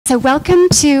So welcome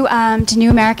to New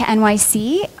America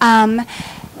NYC.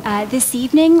 This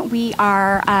evening we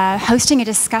are hosting a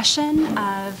discussion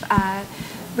of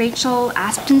Rachel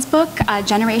Aspden's book,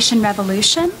 Generation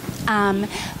Revolution.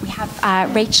 We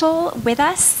have Rachel with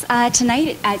us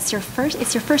tonight. It's your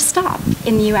first stop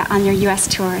in the on your U.S.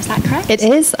 tour. Is that correct? It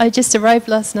is. I just arrived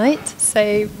last night,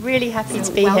 so really happy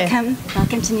to be here.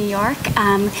 Welcome to New York.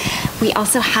 We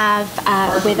also have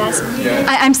with us.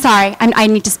 I'm sorry. I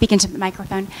need to speak into the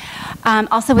microphone.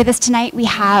 Also with us tonight we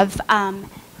have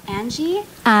Angie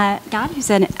Gad, who's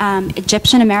an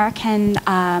Egyptian-American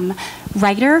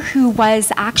writer who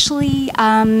was actually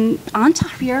on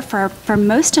Tahrir for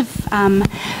most of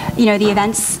the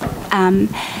events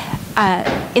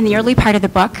in the early part of the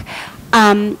book.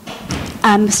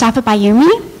 Moustafa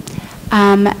Bayoumi,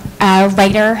 a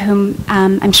writer whom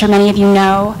I'm sure many of you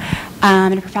know,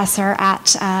 and a professor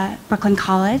at Brooklyn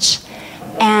College,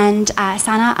 and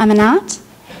Sana Amanat.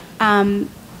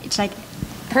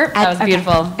 That was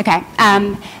beautiful. Okay.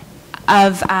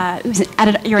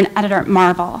 You're an editor at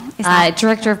Marvel. Is that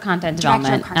Director of Content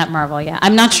Development at Marvel, yeah.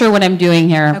 I'm not sure what I'm doing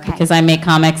here because I make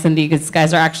comics and these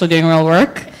guys are actually doing real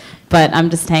work, but I'm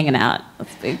just hanging out.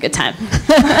 Let's be a good time.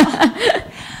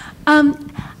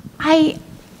 I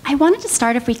wanted to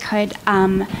start, if we could,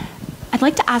 I'd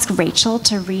like to ask Rachel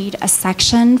to read a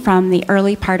section from the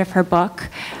early part of her book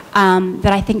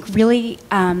that I think really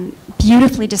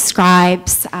beautifully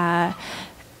describes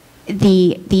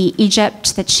the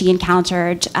Egypt that she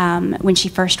encountered when she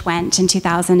first went in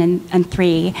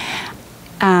 2003.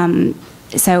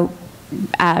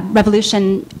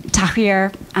 Revolution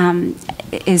Tahrir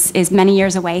is many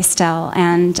years away still,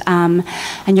 and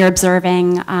you're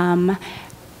observing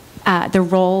the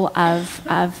role of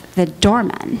the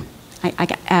doormen,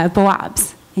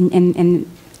 boabs,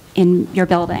 in your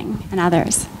building and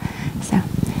others. So,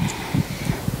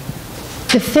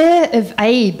 the fear of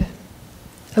aib,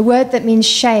 a word that means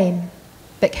shame,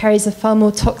 but carries a far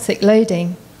more toxic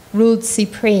loading, ruled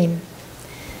supreme.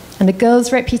 And a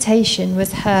girl's reputation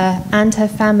was her and her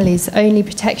family's only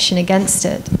protection against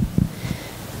it.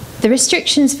 The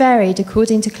restrictions varied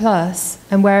according to class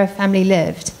and where a family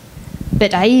lived,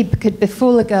 but aib could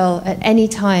befall a girl at any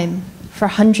time for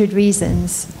 100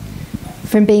 reasons,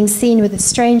 from being seen with a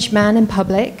strange man in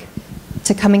public,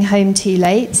 to coming home too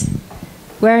late,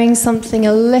 wearing something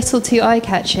a little too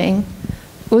eye-catching,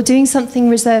 or doing something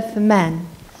reserved for men,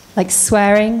 like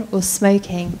swearing or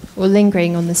smoking or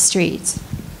lingering on the street.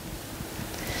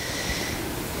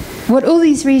 What all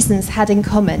these reasons had in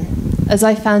common, as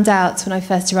I found out when I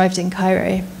first arrived in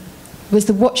Cairo, was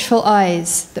the watchful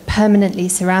eyes that permanently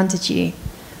surrounded you,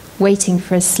 waiting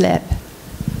for a slip.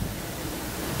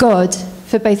 God,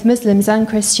 for both Muslims and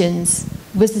Christians,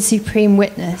 was the supreme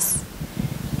witness,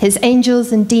 his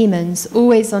angels and demons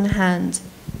always on hand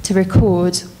to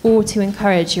record or to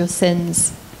encourage your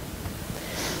sins.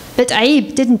 But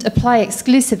aib didn't apply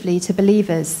exclusively to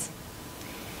believers.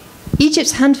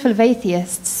 Egypt's handful of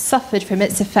atheists suffered from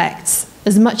its effects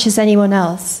as much as anyone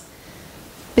else,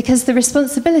 because the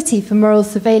responsibility for moral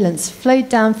surveillance flowed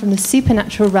down from the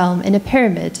supernatural realm in a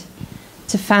pyramid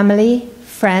to family,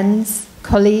 friends,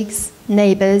 colleagues,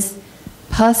 neighbours,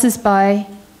 passers-by,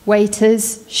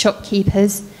 waiters,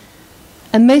 shopkeepers,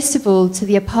 and most of all to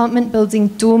the apartment building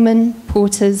doormen,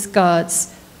 porters,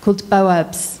 guards, called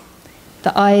boabs,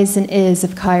 the eyes and ears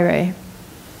of Cairo.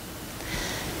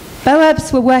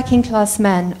 Boabs were working class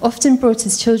men, often brought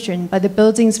as children by the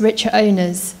building's richer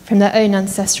owners from their own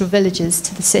ancestral villages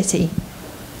to the city.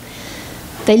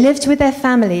 They lived with their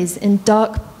families in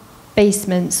dark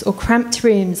basements or cramped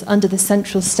rooms under the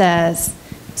central stairs,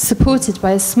 supported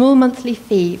by a small monthly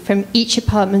fee from each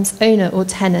apartment's owner or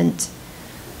tenant,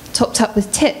 topped up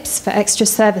with tips for extra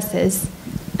services,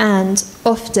 and,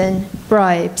 often,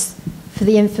 bribes for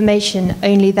the information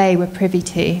only they were privy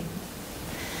to.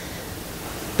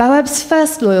 Boab's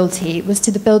first loyalty was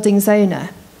to the building's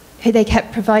owner, who they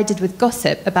kept provided with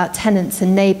gossip about tenants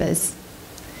and neighbours.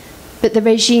 But the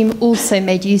regime also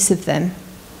made use of them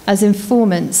as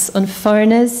informants on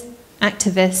foreigners,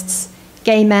 activists,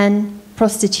 gay men,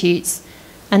 prostitutes,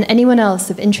 and anyone else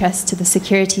of interest to the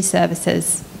security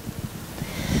services.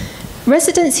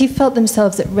 Residents who felt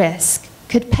themselves at risk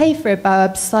could pay for a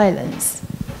boab's silence,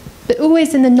 but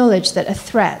always in the knowledge that a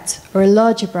threat or a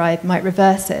larger bribe might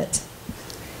reverse it.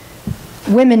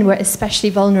 Women were especially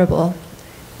vulnerable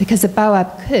because a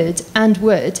boab could and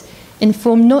would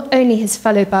inform not only his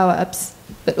fellow boabs,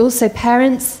 but also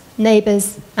parents,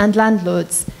 neighbours, and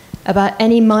landlords about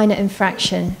any minor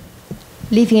infraction,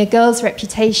 leaving a girl's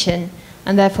reputation,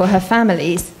 and therefore her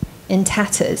family's, in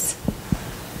tatters.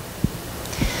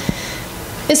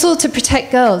 It's all to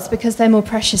protect girls because they're more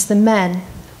precious than men.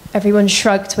 Everyone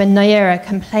shrugged when Naira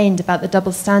complained about the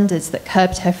double standards that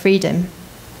curbed her freedom.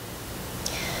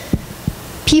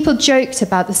 People joked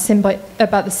about the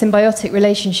symbiotic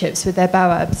relationships with their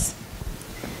bawabs.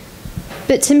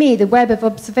 But to me, the web of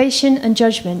observation and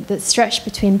judgment that stretched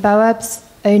between bawabs,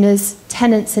 owners,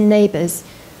 tenants, and neighbours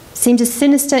seemed a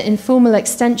sinister, informal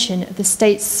extension of the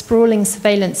state's sprawling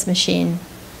surveillance machine.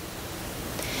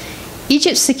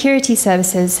 Egypt's security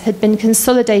services had been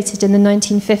consolidated in the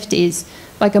 1950s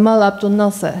by Gamal Abdel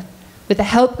Nasser with the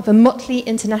help of a motley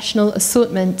international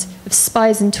assortment of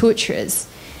spies and torturers,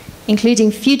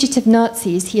 including fugitive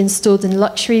Nazis he installed in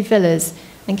luxury villas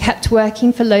and kept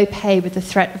working for low pay with the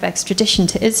threat of extradition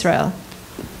to Israel.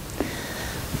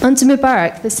 Under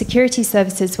Mubarak, the security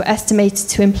services were estimated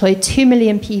to employ 2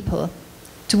 million people,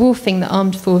 dwarfing the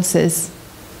armed forces.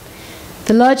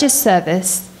 The largest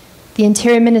service, the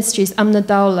Interior Ministry's Amna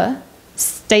Dawla,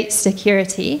 state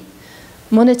security,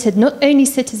 monitored not only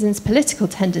citizens' political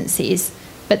tendencies,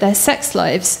 but their sex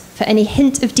lives for any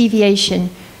hint of deviation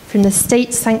from the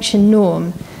state-sanctioned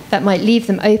norm that might leave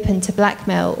them open to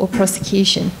blackmail or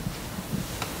prosecution.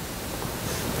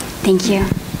 Thank you.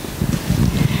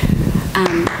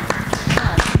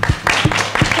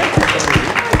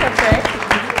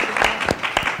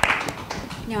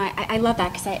 No, I love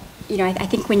that because I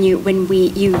think when you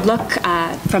look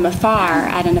from afar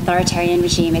at an authoritarian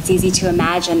regime, it's easy to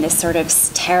imagine this sort of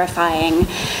terrifying,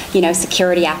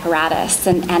 security apparatus,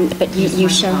 but you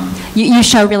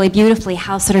show really beautifully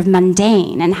how sort of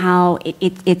mundane and how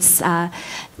it's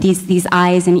these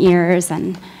eyes and ears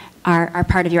and are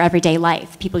part of your everyday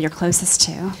life, people you're closest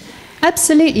to.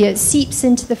 Absolutely, it seeps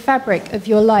into the fabric of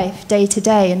your life day to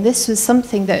day, and this was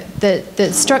something that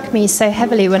struck me so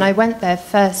heavily when I went there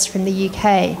first from the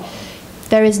UK.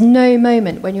 There is no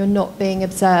moment when you're not being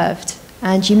observed,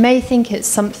 and you may think it's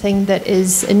something that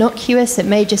is innocuous, it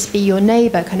may just be your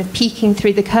neighbour kind of peeking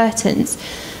through the curtains,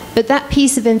 but that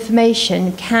piece of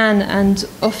information can and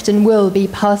often will be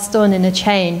passed on in a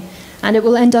chain, and it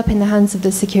will end up in the hands of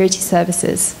the security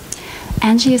services.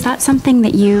 Angie, is that something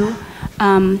that you...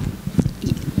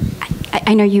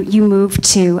 I know you moved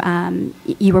to,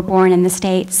 you were born in the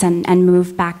States and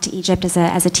moved back to Egypt as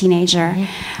a teenager.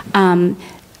 Mm-hmm.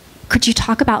 Could you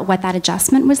talk about what that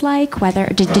adjustment was like? Whether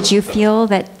did you feel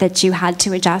that you had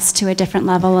to adjust to a different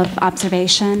level of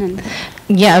observation?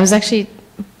 Yeah, I was actually,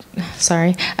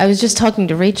 sorry, I was just talking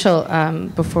to Rachel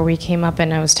before we came up,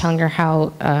 and I was telling her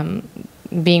how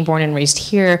being born and raised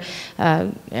here,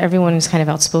 everyone is kind of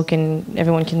outspoken.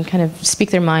 Everyone can kind of speak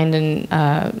their mind and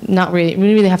not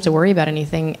really have to worry about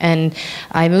anything. And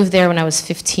I moved there when I was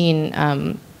 15,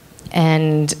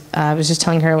 and I was just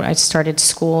telling her when I started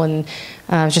school, and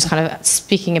I was just kind of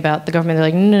speaking about the government. They're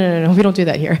like, no, we don't do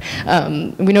that here.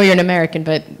 We know you're an American,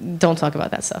 but don't talk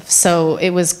about that stuff. So it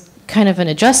was kind of an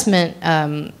adjustment.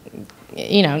 Not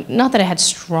that I had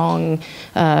strong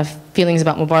feelings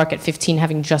about Mubarak at 15,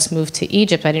 having just moved to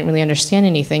Egypt. I didn't really understand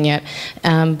anything yet.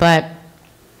 But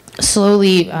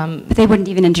slowly... but they wouldn't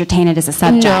even entertain it as a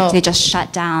subject. No, they just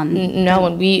shut down. No,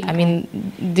 and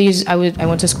I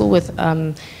went to school with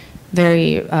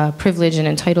very privileged and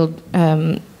entitled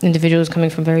individuals coming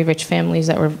from very rich families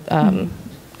that were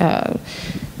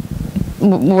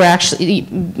actually,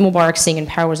 Mubarak staying in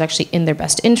power was actually in their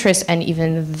best interest, and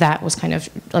even that was kind of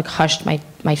like hushed.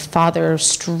 My father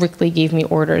strictly gave me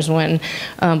orders when,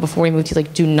 before we moved, he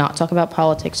like, do not talk about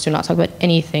politics, do not talk about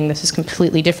anything, this is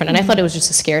completely different. And I thought it was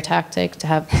just a scare tactic to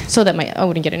have, so that I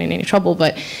wouldn't get in any trouble,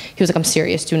 but he was like, I'm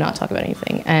serious, do not talk about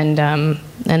anything. And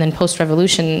then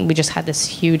post-revolution, we just had this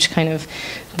huge kind of,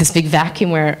 this big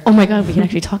vacuum where, oh my God, we can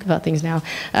actually talk about things now.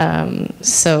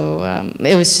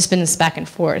 It was just been this back and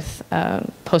forth,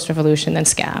 post-revolution, then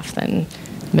SCAF, then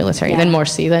military, then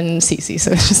Morsi, then Sisi. So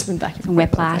it's just been back and forth.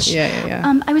 Whiplash.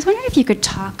 Yeah. I was wondering if you could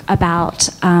talk about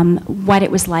what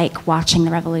it was like watching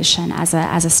the revolution as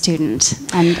a student,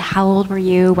 and how old were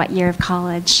you? What year of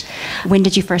college? When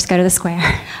did you first go to the square?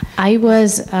 I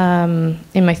was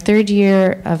in my third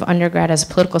year of undergrad as a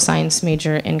political science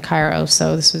major in Cairo,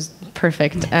 so this was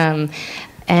perfect.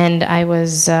 And I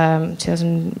was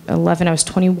 2011. I was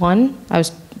 21. I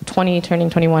was 20, turning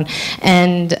 21,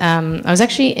 and I was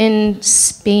actually in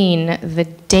Spain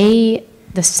the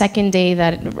second day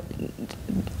that,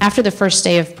 after the first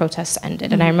day of protests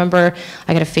ended, and I remember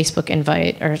I got a Facebook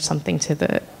invite or something to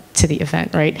the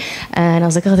event, right? And I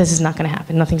was like, oh, this is not going to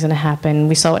happen. Nothing's going to happen.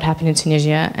 We saw what happened in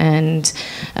Tunisia, and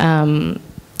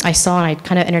I saw, and I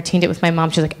kind of entertained it with my mom.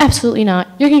 She was like, absolutely not.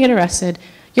 You're going to get arrested.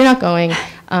 You're not going.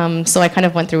 So I kind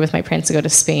of went through with my plans to go to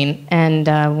Spain, and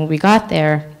when we got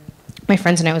there, my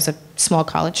friends and I, it was a small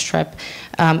college trip.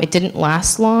 It didn't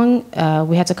last long.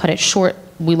 We had to cut it short.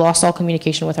 We lost all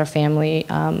communication with our family.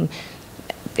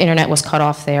 Internet was cut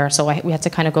off there, so we had to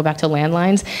kind of go back to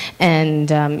landlines, and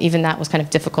even that was kind of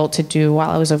difficult to do while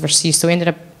I was overseas. So we ended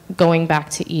up going back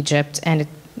to Egypt, and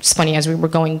it's funny, as we were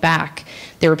going back,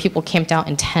 there were people camped out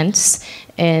in tents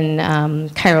in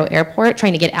Cairo airport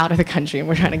trying to get out of the country, and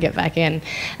we're trying to get back in.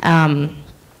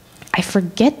 I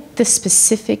forget the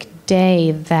specific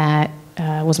day that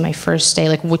was my first day,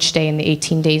 like which day in the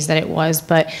 18 days that it was,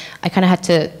 but I kind of had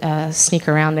to sneak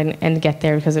around and get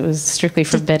there because it was strictly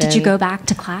forbidden. Did you go back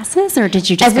to classes, or did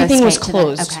you just Everything go was straight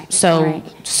closed. To the, okay. So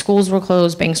right. schools were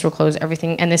closed, banks were closed,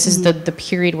 everything. And this is the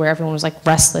period where everyone was like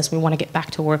restless. We want to get back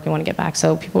to work. We want to get back.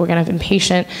 So people were kind of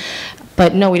impatient.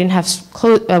 But no, we didn't have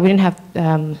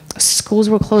schools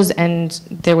were closed, and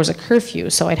there was a curfew.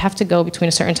 So I'd have to go between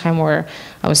a certain time where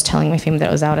I was telling my family that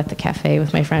I was out at the cafe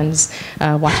with my friends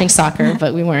watching soccer,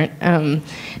 but we weren't.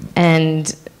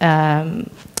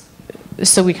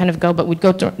 So we kind of go, but we'd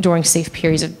go during safe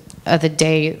periods of the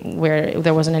day where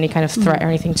there wasn't any kind of threat or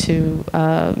anything to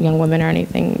young women or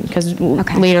anything. Because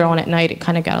later on at night, it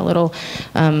kind of got a little,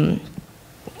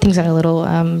 things got a little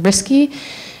risky.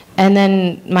 And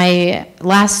then my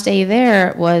last day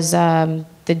there was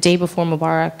the day before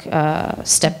Mubarak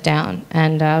stepped down.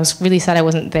 And I was really sad I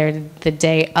wasn't there the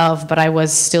day of, but I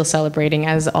was still celebrating,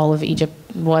 as all of Egypt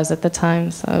was at the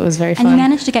time. So it was very fun. And you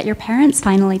managed to get your parents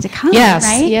finally to come, yes.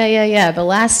 right? Yeah. The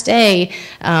last day.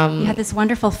 You had this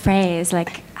wonderful phrase,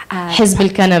 like... Hizb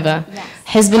al-Kanaba. Yes.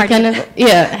 Hizb al-Kanaba,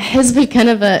 yeah. Hizb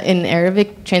al-Kanaba in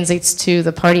Arabic translates to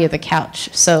the party of the couch.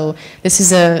 So this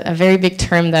is a very big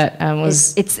term that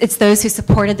was... It's those who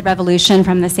supported the revolution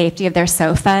from the safety of their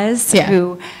sofas. Yeah.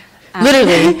 Who,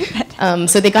 literally.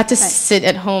 So they got to sit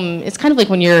at home. It's kind of like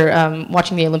when you're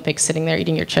watching the Olympics, sitting there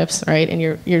eating your chips, right? And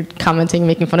you're commenting,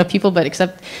 making fun of people, but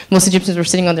except most Egyptians were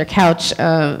sitting on their couch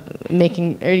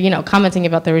commenting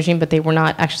about the regime, but they were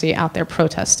not actually out there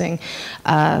protesting.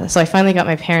 So I finally got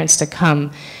my parents to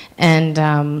come. And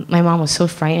my mom was so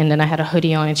frightened, and I had a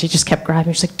hoodie on, and she just kept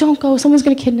grabbing me. She's like, "Don't go, someone's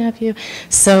going to kidnap you."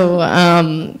 So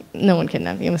no one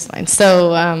kidnapped me, it was fine.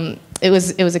 So it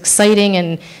was exciting,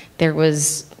 and there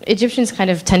was... Egyptians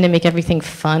kind of tend to make everything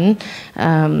fun.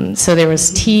 So there was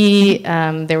tea,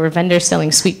 there were vendors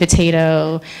selling sweet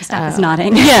potato. Stop is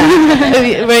nodding.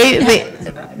 Yeah, right?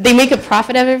 They make a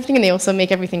profit out of everything, and they also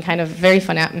make everything kind of very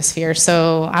fun atmosphere.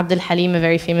 So Abdul Halim, a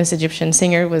very famous Egyptian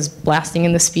singer, was blasting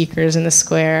in the speakers in the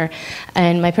square.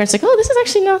 And my parents were like, "Oh, this is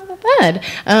actually not that bad."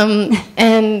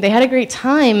 And they had a great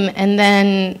time. And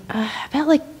then about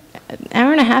like an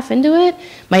hour and a half into it,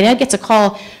 my dad gets a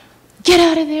call, "Get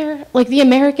out of there, like the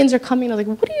Americans are coming." I was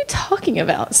like, "What are you talking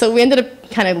about?" So we ended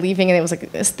up kind of leaving, and it was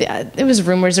like there was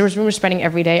rumors spreading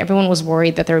every day. Everyone was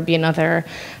worried that there would be another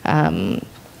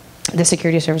the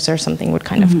security service or something would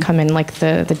kind of come in, like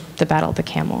the Battle of the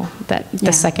Camel,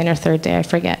 the second or third day, I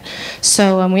forget.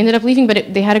 So we ended up leaving,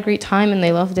 but they had a great time and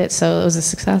they loved it, so it was a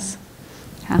success.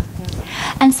 Yeah.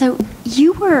 And so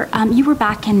you were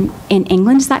back in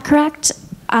England, is that correct?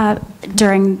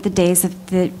 During the days of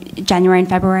the January and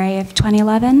February of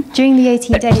 2011? During the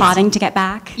 18 days. Plotting to get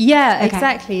back? Yeah, okay.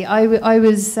 Exactly. I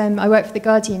worked for the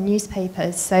Guardian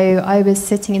newspaper, so I was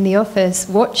sitting in the office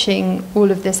watching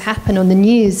all of this happen on the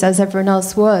news as everyone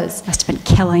else was. Must have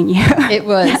been killing you. It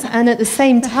was. And at the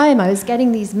same time, I was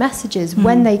getting these messages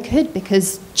when they could,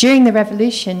 because during the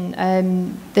revolution,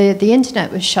 the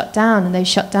internet was shut down, and they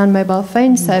shut down mobile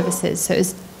phone services. So it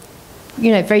was,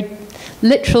 very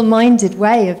literal-minded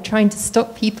way of trying to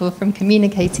stop people from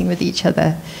communicating with each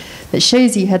other. That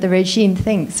shows you how the regime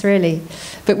thinks, really.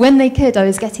 But when they could, I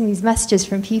was getting these messages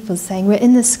from people saying, "We're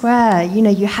in the square,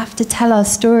 you have to tell our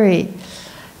story."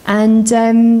 And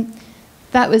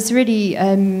that was really,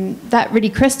 that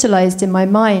really crystallized in my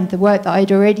mind the work that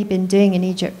I'd already been doing in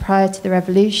Egypt prior to the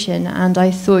revolution. And I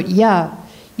thought,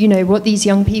 what these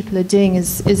young people are doing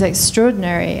is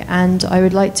extraordinary, and I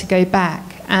would like to go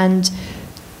back and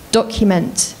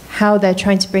document how they're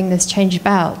trying to bring this change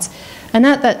about. And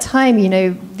at that time,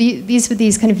 these were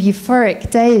these kind of euphoric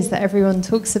days that everyone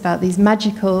talks about, these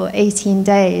magical 18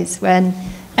 days when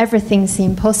everything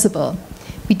seemed possible.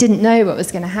 We didn't know what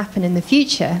was going to happen in the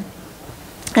future.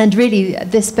 And really,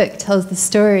 this book tells the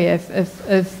story of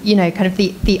kind of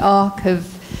the arc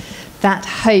of that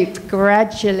hope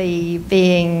gradually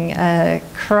being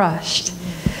crushed.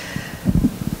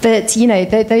 But,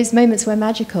 those moments were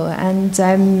magical. And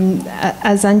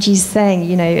as Angie's saying,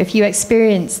 if you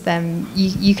experience them,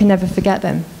 you can never forget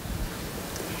them.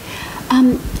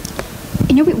 I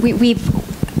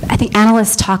think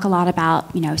analysts talk a lot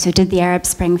about, so did the Arab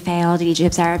Spring fail? Did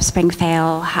Egypt's Arab Spring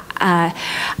fail? I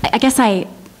guess I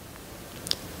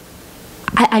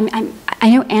I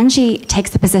know Angie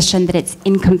takes the position that it's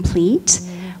incomplete,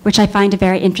 which I find a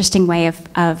very interesting way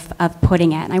of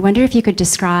putting it. And I wonder if you could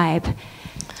describe,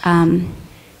 and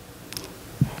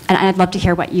I'd love to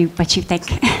hear what you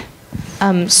think.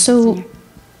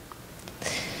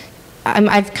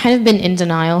 I've kind of been in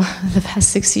denial the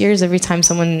past 6 years. Every time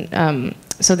someone,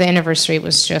 so the anniversary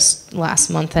was just last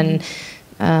month, and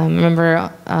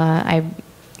remember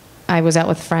I was out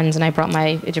with friends and I brought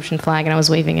my Egyptian flag and I was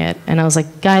waving it, and I was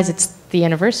like, guys, it's the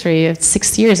anniversary of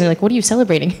 6 years, and they're like, what are you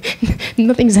celebrating?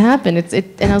 Nothing's happened.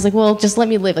 And I was like, well, just let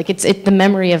me live. Like the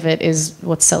memory of it is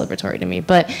what's celebratory to me,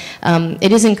 but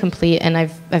it is incomplete, and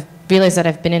I've realized that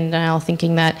I've been in denial,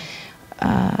 thinking that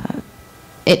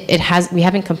we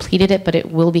haven't completed it, but it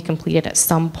will be completed at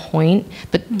some point.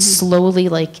 But slowly,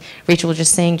 like Rachel was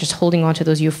just saying, just holding on to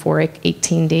those euphoric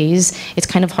 18 days, it's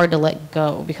kind of hard to let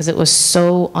go because it was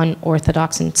so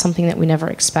unorthodox and something that we never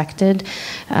expected.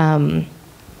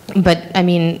 But I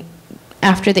mean,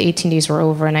 after the 18 days were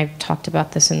over, and I've talked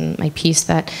about this in my piece,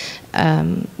 that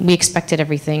we expected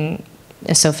everything.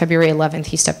 So February 11th,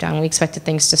 he stepped down. We expected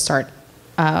things to start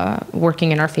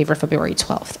working in our favor February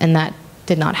 12th, and that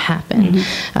did not happen.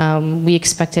 We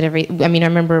expected I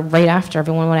remember right after,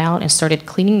 everyone went out and started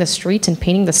cleaning the streets and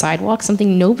painting the sidewalks,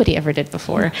 something nobody ever did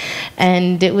before.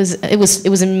 And it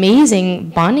was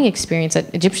amazing bonding experience.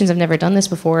 That Egyptians have never done this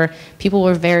before. People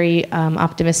were very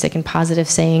optimistic and positive,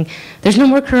 saying there's no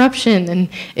more corruption, and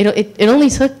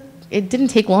it didn't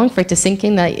take long for it to sink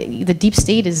in that the deep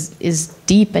state is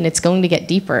deep, and it's going to get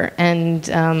deeper. And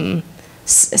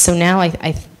so now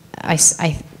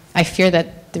I fear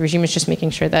that the regime is just making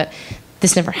sure that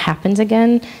this never happens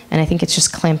again, and I think it's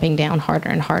just clamping down harder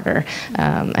and harder.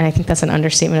 And I think that's an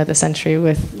understatement of the century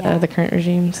with the current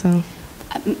regime. So,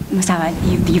 Moustafa,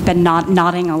 you've been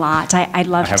nodding a lot. I'd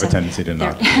love to. I have a tendency to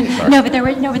nod. No, but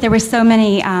there were so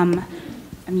many,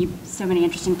 so many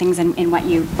interesting things in what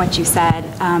you said.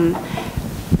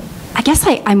 I guess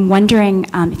I'm wondering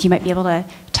if you might be able to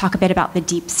talk a bit about the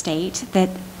deep state that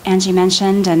Angie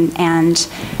mentioned, and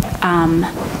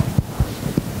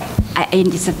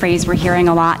it's a phrase we're hearing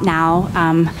a lot now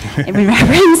in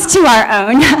reference to our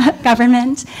own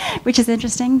government, which is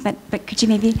interesting. But could you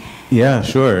maybe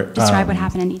describe what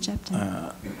happened in Egypt?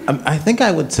 I think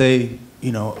I would say,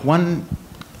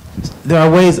 there are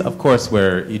ways, of course,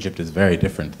 where Egypt is very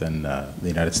different than the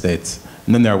United States,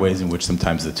 and then there are ways in which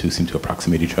sometimes the two seem to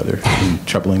approximate each other in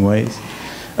troubling ways.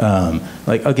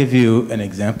 Like, I'll give you an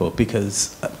example,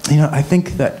 because I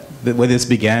think that the way this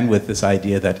began with this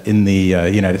idea that in the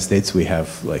United States we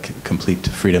have like complete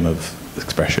freedom of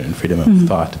expression, freedom of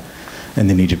thought,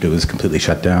 and in Egypt it was completely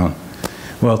shut down.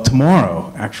 Well,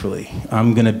 tomorrow, actually,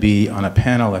 I'm going to be on a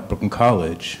panel at Brooklyn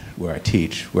College where I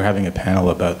teach. We're having a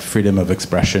panel about freedom of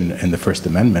expression and the First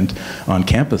Amendment on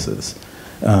campuses.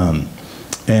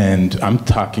 And I'm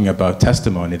talking about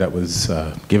testimony that was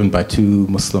given by 2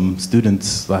 Muslim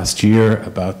students last year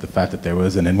about the fact that there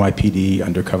was an NYPD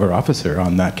undercover officer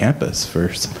on that campus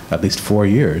for at least 4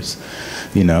 years.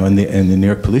 And the New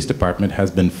York Police Department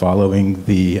has been following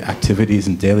the activities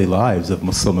and daily lives of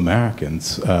Muslim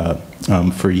Americans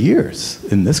for years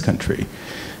in this country.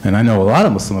 And I know a lot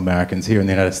of Muslim Americans here in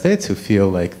the United States who feel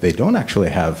like they don't actually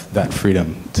have that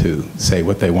freedom to say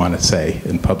what they want to say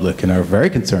in public, and are very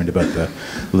concerned about the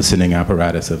listening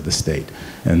apparatus of the state.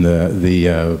 And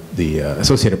the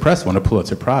Associated Press won a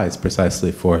Pulitzer Prize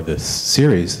precisely for this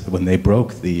series when they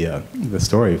broke the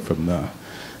story from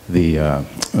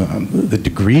the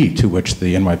degree to which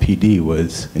the NYPD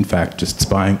was, in fact, just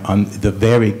spying on the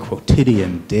very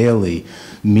quotidian, daily,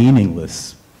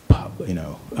 meaningless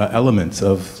elements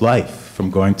of life,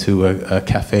 from going to a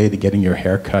cafe to getting your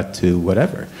hair cut to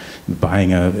whatever,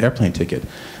 buying an airplane ticket.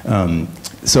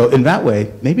 So in that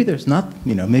way, maybe there's not,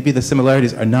 maybe the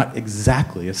similarities are not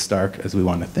exactly as stark as we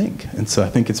want to think. And so I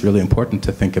think it's really important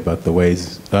to think about the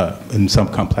ways, in some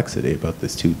complexity, about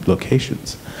these two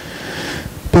locations.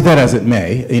 Be that as it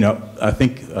may, I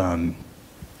think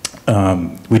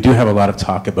we do have a lot of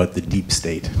talk about the deep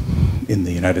state in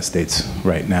the United States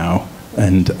right now.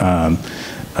 And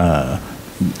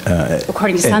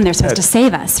according to some, they're supposed to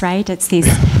save us, right? It's these.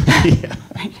 Yeah.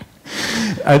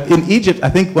 Right. In Egypt, I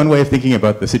think one way of thinking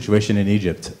about the situation in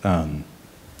Egypt,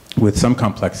 with some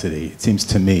complexity, it seems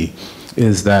to me,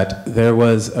 is that there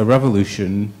was a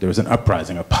revolution, there was an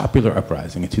uprising, a popular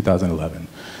uprising in 2011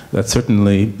 that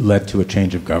certainly led to a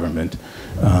change of government.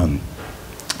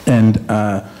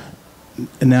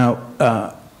 Now,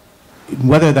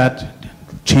 whether that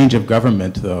change of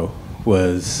government, though,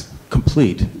 was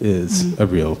complete is a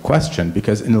real question,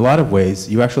 because in a lot of ways,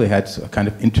 you actually had a kind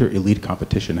of inter-elite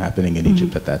competition happening in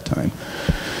Egypt at that time.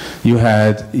 You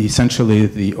had essentially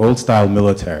the old-style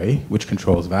military, which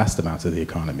controls vast amounts of the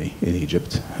economy in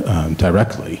Egypt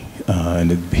directly,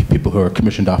 and people who are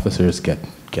commissioned officers get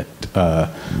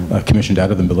commissioned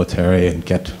out of the military and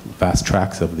get vast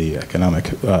tracts of the economic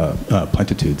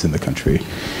plenitudes in the country.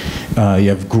 You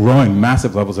have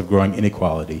massive levels of growing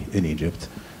inequality in Egypt.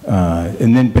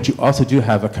 But you also do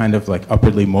have a kind of like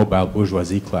upwardly mobile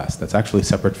bourgeoisie class that's actually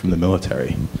separate from the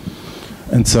military.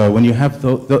 And so when you have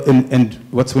and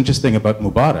what's interesting about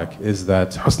Mubarak is that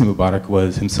Hosni Mubarak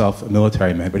was himself a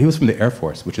military man, but he was from the Air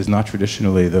Force, which is not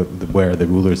traditionally where the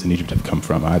rulers in Egypt have come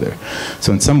from either.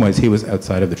 So in some ways, he was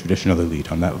outside of the traditional elite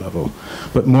on that level.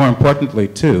 But more importantly,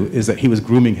 too, is that he was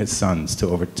grooming his sons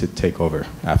to take over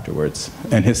afterwards.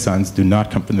 And his sons do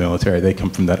not come from the military, they come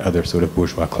from that other sort of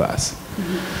bourgeois class.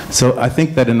 So I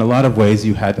think that in a lot of ways,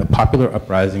 you had a popular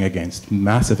uprising against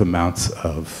massive amounts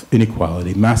of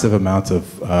inequality, massive amounts of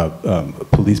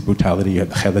police brutality. You had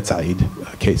the Khaled Said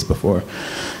case before.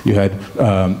 You had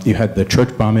the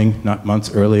church bombing not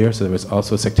months earlier, so there was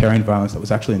also sectarian violence that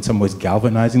was actually in some ways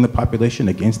galvanizing the population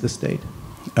against the state.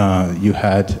 You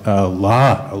had a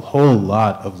whole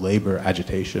lot of labor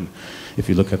agitation, if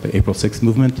you look at the April 6th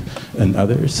movement and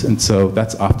others. And so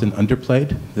that's often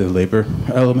underplayed, the labor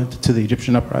element to the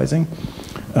Egyptian uprising.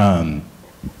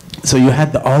 So you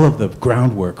had all of the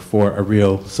groundwork for a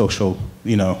real social,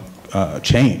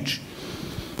 change.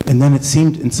 And then it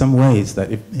seemed in some ways that,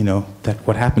 that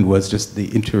what happened was just the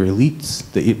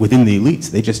inter-elites, within the elites,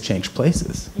 they just changed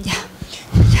places. Yeah.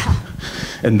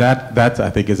 And that, I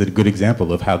think, is a good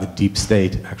example of how the deep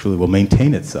state actually will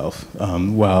maintain itself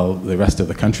while the rest of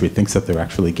the country thinks that they're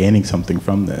actually gaining something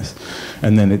from this.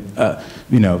 And then,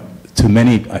 to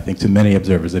many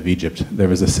observers of Egypt, there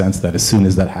was a sense that as soon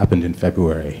as that happened in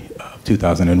February of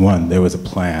 2001, there was a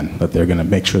plan that they're going to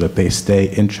make sure that they stay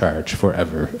in charge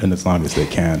forever and as long as they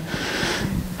can.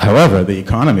 However, the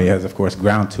economy has, of course,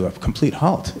 ground to a complete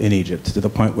halt in Egypt, to the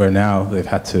point where now they've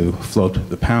had to float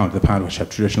the pound which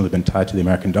had traditionally been tied to the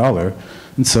American dollar.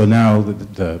 And so now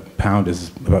the pound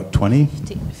is about 20?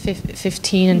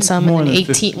 15 and some, and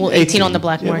 18, 18 on the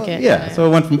black market. So it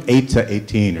went from 8 to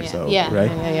 18 or so, right?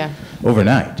 Yeah.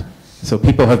 Overnight. So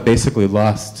people have basically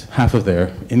lost half of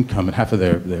their income and half of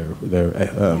their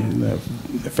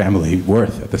family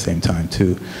worth at the same time,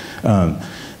 too.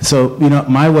 So,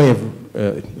 my way of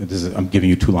I'm giving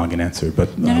you too long an answer, but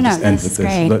I'll just end with this.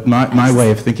 Great. But my way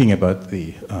of thinking about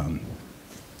the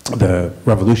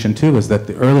revolution, too, is that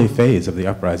the early phase of the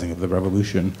uprising of the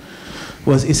revolution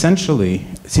was essentially,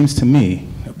 it seems to me,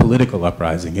 a political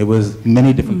uprising. It was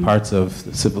many different parts of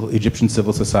the Egyptian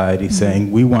civil society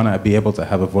saying, we want to be able to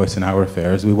have a voice in our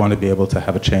affairs, we want to be able to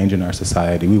have a change in our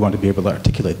society, we want to be able to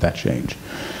articulate that change.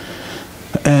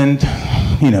 And,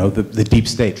 the deep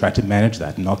state tried to manage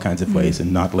that in all kinds of ways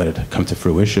and not let it come to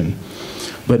fruition.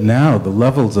 But now the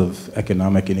levels of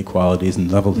economic inequalities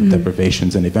and levels of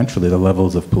deprivations and eventually the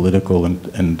levels of political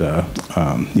and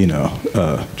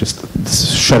just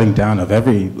shutting down of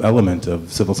every element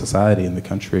of civil society in the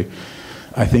country,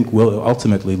 I think will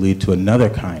ultimately lead to another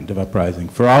kind of uprising.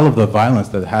 For all of the violence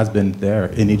that has been there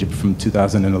in Egypt from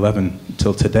 2011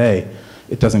 till today,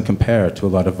 it doesn't compare to a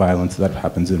lot of violence that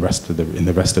happens in the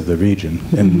rest of the region.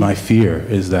 And my fear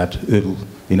is that it'll,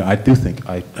 I do think,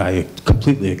 I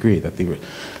completely agree that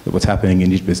what's happening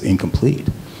in Egypt is incomplete.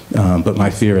 But my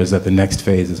fear is that the next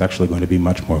phase is actually going to be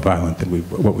much more violent than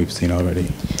what we've seen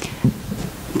already.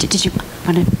 Did you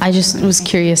want to? I just was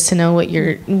curious to know what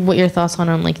your thoughts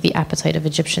on like the appetite of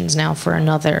Egyptians now for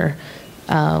another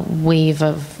wave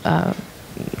of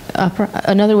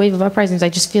uprisings. I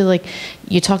just feel like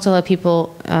you talk to a lot of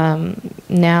people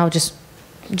now. Just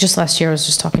last year, I was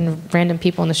just talking to random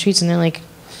people on the streets, and they're like,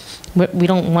 "We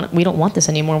don't want this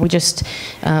anymore. We just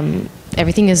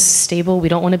everything is stable. We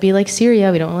don't want to be like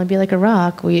Syria. We don't want to be like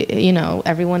Iraq.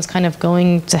 Everyone's kind of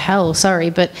going to hell. Sorry,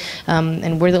 but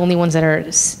and we're the only ones that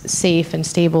are safe and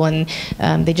stable, and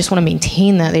they just want to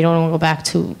maintain that. They don't want to go back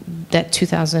to that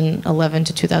 2011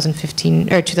 to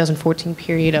 2015 or 2014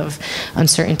 period of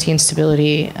uncertainty and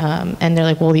stability. And they're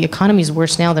like, well, the economy is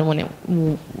worse now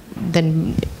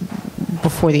than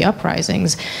before the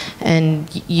uprisings,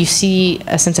 and you see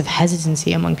a sense of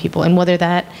hesitancy among people, and whether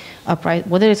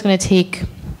it's going to take,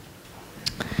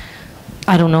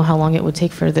 I don't know how long it would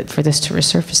take for this to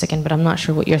resurface again, but I'm not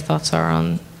sure what your thoughts are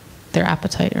on their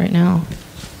appetite right now.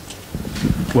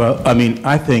 Well,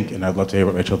 I think, and I'd love to hear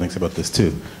what Rachel thinks about this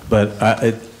too, but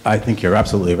I think you're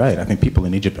absolutely right. I think people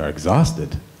in Egypt are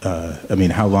exhausted I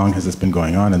mean, how long has this been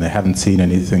going on, and they haven't seen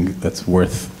anything that's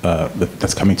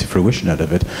that's coming to fruition out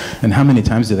of it? And how many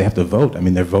times do they have to vote? I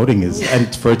mean, their voting is,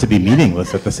 and for it to be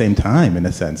meaningless at the same time, in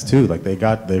a sense, too. Like, they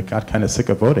got kind of sick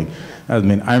of voting. I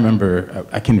mean, I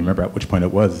can't remember at which point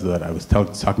it was that I was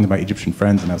talking to my Egyptian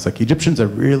friends, and I was like, Egyptians are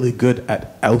really good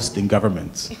at ousting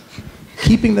governments.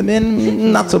 Keeping them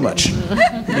in, not so much,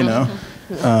 you know?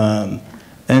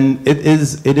 And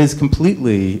it is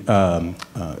completely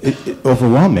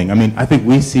overwhelming. I mean, I think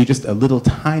we see just a little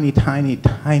tiny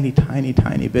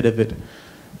bit of it,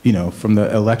 you know, from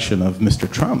the election of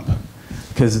Mr. Trump.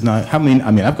 Because I mean,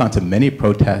 I've gone to many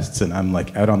protests, and I'm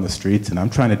like out on the streets, and I'm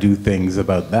trying to do things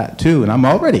about that too, and I'm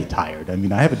already tired. I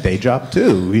mean, I have a day job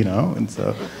too, you know, and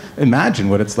so imagine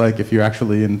what it's like if you're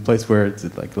actually in a place where it's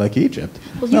like Egypt.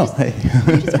 Well, you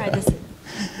described this.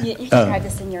 You described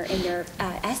this in your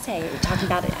essay, talking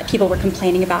about it. People were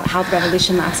complaining about how the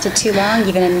revolution lasted too long,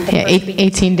 even in the first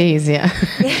 18 days, yeah.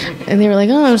 And they were like,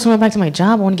 oh, I just want to go back to my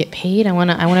job. I want to get paid. I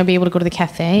want to be able to go to the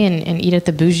cafe and eat at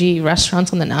the bougie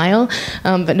restaurants on the Nile.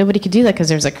 But nobody could do that because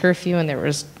there was a curfew and there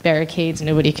was barricades.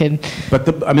 Nobody could. But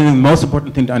the most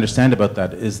important thing to understand about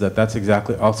that is that that's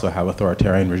exactly also how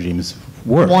authoritarian regimes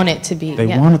work. Want it to be. They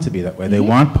want it to be that way. They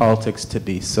want politics to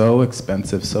be so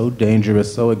expensive, so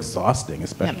dangerous, so exhausting,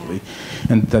 especially,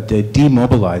 and that they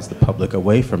demobilize the public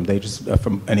away from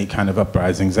from any kind of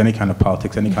uprisings, any kind of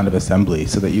politics, any kind of assembly,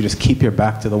 so that you just keep your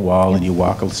back to the wall and you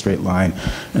walk a straight line,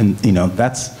 and you know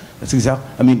that's exactly.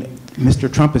 I mean,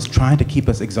 Mr. Trump is trying to keep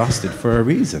us exhausted for a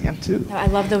reason too. I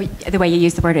love the way you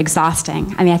use the word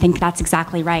exhausting. I mean, I think that's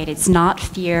exactly right. It's not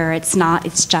fear.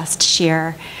 It's just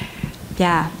sheer,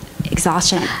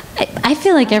 exhaustion. I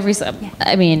feel like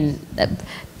I mean,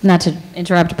 not to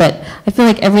interrupt, but I feel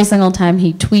like every single time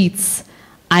he tweets,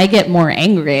 I get more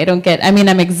angry.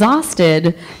 I'm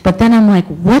exhausted, but then I'm like,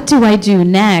 what do I do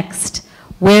next?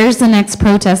 Where's the next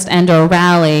protest and/or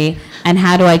rally? And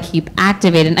how do I keep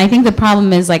activated? And I think the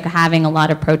problem is like having a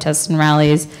lot of protests and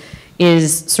rallies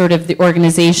is sort of the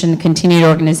organization, continued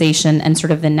organization, and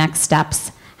sort of the next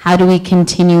steps. How do we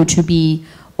continue to be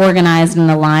organized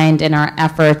and aligned in our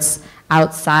efforts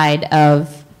outside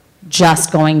of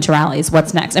just going to rallies?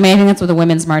 What's next? I mean, I think that's what the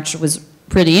Women's March was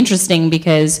pretty interesting,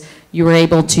 because you were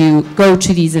able to go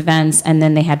to these events and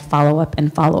then they had follow-up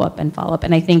and follow-up and follow-up.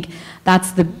 And I think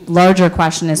that's the larger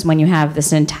question, is when you have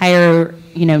this entire,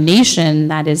 you know, nation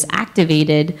that is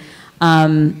activated,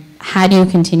 how do you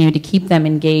continue to keep them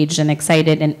engaged and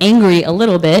excited and angry a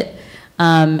little bit,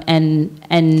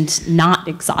 and not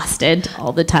exhausted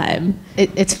all the time?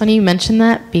 It's funny you mention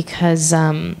that, because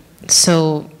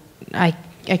so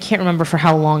I can't remember for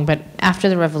how long, but after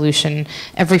the revolution,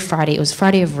 every Friday, it was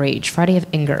Friday of Rage, Friday of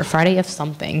Anger, Friday of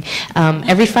something.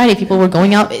 Every Friday, people were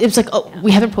going out. It was like, oh,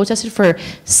 we haven't protested for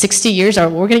 60 years, or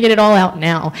we're going to get it all out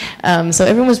now. So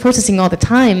everyone was protesting all the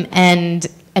time, and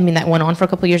I mean, that went on for a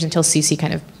couple of years until Sisi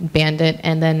kind of banned it.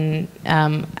 And then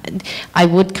I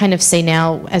would kind of say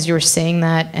now, as you were saying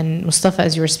that, and Moustafa,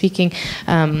 as you were speaking,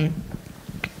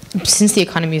 since the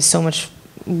economy is so much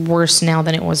worse now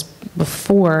than it was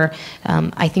before,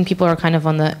 I think people are kind of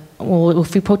on the, well,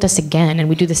 if we protest again and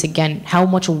we do this again, how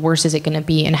much worse is it going to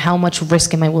be, and how much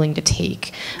risk am I willing to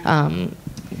take?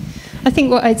 I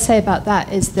think what I'd say about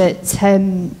that is that,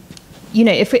 you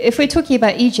know, if we're talking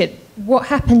about Egypt, what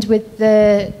happened with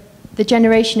the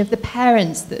generation of the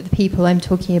parents, the people I'm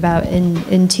talking about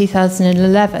in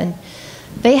 2011,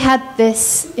 they had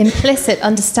this implicit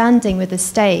understanding with the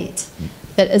state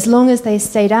that as long as they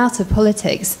stayed out of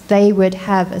politics, they would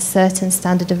have a certain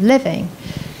standard of living.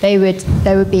 There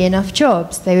would be enough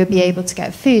jobs. They would be able to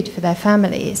get food for their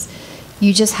families.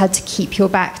 You just had to keep your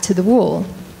back to the wall.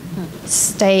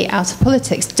 Stay out of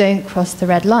politics. Don't cross the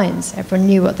red lines. Everyone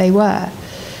knew what they were.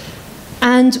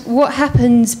 And what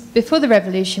happened before the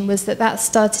revolution was that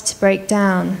started to break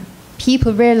down.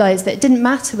 People realized that it didn't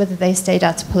matter whether they stayed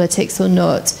out of politics or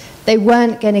not. They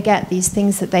weren't going to get these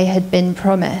things that they had been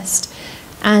promised.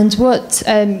 And what,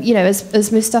 you know,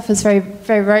 as Moustafa's very,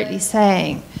 very rightly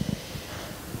saying,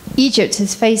 Egypt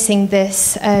is facing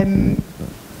this,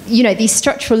 you know, these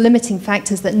structural limiting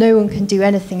factors that no one can do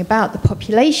anything about. The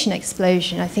population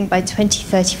explosion, I think by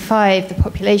 2035, the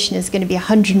population is going to be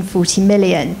 140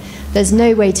 million. There's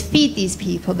no way to feed these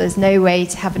people. There's no way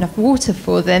to have enough water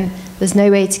for them. There's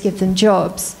no way to give them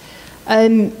jobs.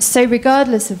 So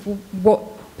regardless of what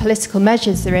political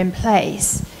measures are in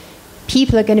place,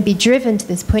 people are going to be driven to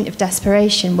this point of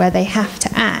desperation where they have to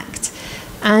act.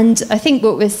 And I think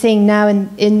what we're seeing now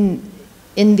in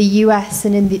the US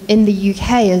and in the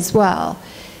UK as well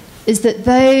is that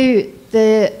though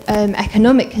the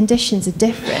economic conditions are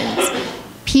different,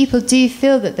 people do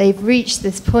feel that they've reached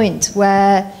this point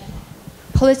where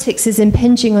politics is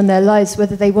impinging on their lives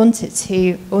whether they want it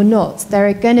to or not. There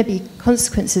are going to be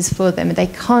consequences for them, and they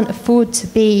can't afford to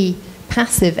be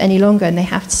passive any longer, and they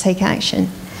have to take action.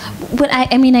 But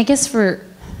I mean, I guess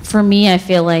for me, I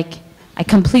feel like I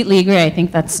completely agree. I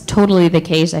think that's totally the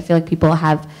case. I feel like people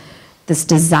have this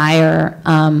desire,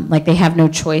 like they have no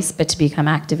choice but to become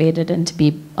activated and to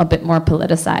be a bit more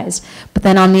politicized. But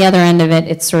then on the other end of it,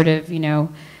 it's sort of, you know,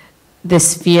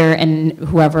 this fear, and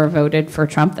whoever voted for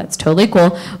Trump, that's totally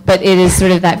cool, but it is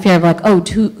sort of that fear of like, oh,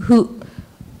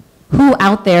 who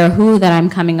out there, who that I'm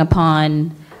coming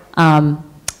upon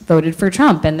voted for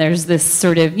Trump? And there's this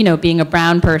sort of, you know, being a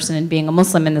brown person and being a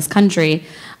Muslim in this country,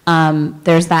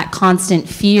 there's that constant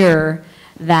fear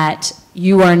that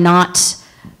you are not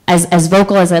as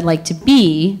vocal as I'd like to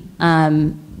be.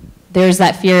 There's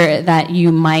that fear that you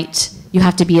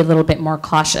have to be a little bit more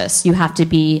cautious. You have to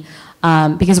be,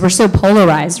 because we're so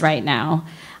polarized right now.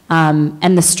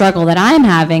 And the struggle that I'm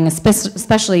having,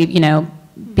 especially, you know,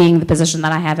 being the position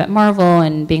that I have at Marvel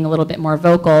and being a little bit more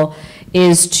vocal,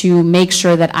 is to make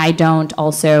sure that I don't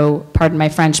also, pardon my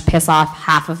French, piss off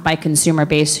half of my consumer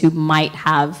base who might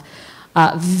have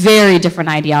very different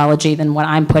ideology than what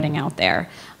I'm putting out there.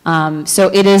 So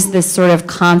it is this sort of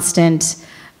constant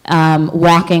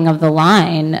walking of the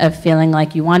line of feeling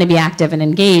like you want to be active and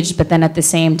engaged, but then at the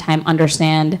same time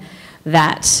understand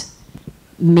that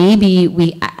maybe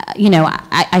you know,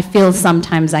 I feel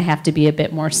sometimes I have to be a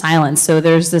bit more silent. So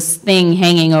there's this thing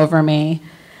hanging over me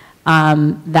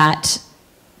that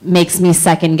makes me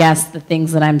second guess the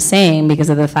things that I'm saying because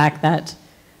of the fact that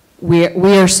we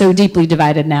are so deeply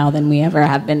divided now than we ever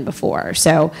have been before.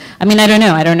 So, I mean, I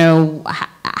don't know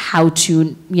how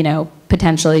to, you know,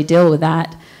 potentially deal with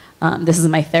that. This is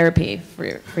my therapy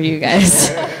for you guys.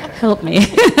 Help me.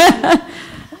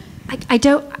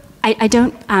 I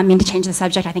don't mean to change the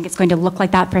subject. I think it's going to look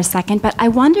like that for a second, but I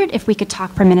wondered if we could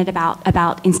talk for a minute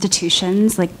about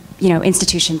institutions, like, you know,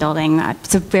 institution building.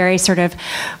 It's a very sort of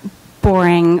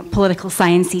boring political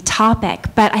sciencey topic,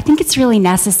 but I think it's really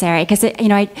necessary because, you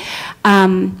know,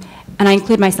 and I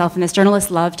include myself in this. Journalists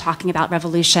love talking about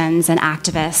revolutions and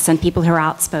activists and people who are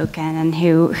outspoken and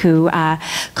who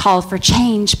call for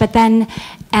change. But then,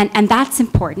 and that's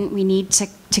important. We need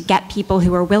to get people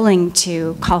who are willing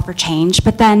to call for change.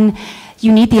 But then,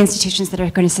 you need the institutions that are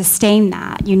going to sustain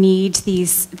that. You need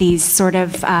these sort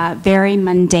of very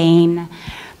mundane,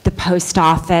 the post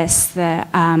office, the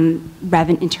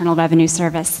Internal Revenue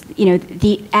Service. You know,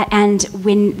 and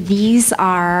when these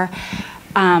are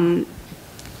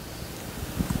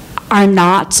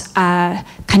not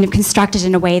kind of constructed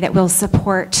in a way that will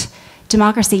support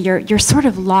democracy, you're sort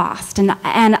of lost. And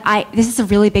this is a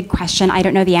really big question. I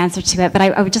don't know the answer to it, but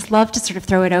I would just love to sort of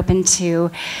throw it open to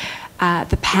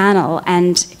the panel.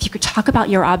 And if you could talk about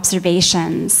your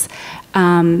observations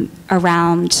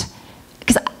around,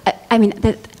 because I mean,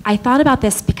 I thought about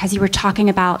this because you were talking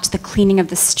about the cleaning of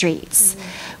the streets,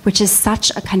 which is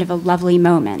such a kind of a lovely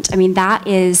moment. I mean, that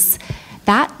is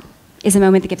a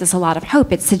moment that gives us a lot of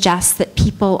hope. It suggests that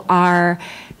people are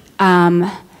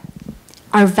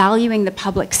valuing the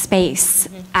public space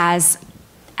as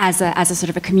a sort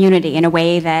of a community in a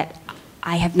way that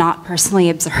I have not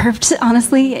personally observed,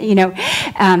 honestly. You know,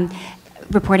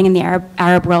 reporting in the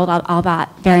Arab world, all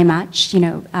that very much. You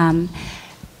know,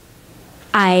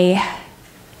 I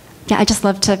just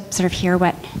love to sort of hear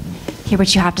what you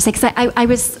have to say, because I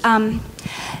was,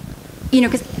 you know,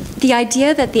 because the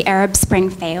idea that the Arab Spring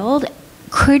failed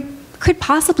could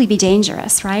possibly be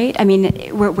dangerous, right? I mean,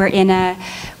 we're in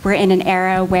an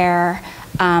era where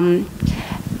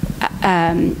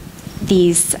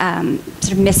these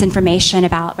sort of misinformation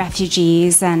about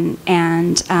refugees and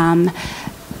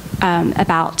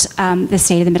about the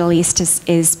state of the Middle East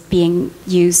is being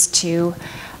used to,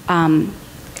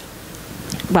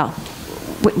 well,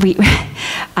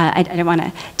 I don't want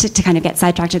to kind of get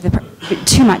sidetracked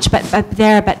too much, but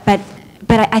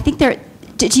I think there.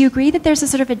 Do you agree that there's a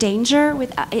sort of a danger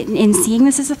with in seeing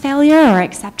this as a failure or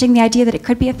accepting the idea that it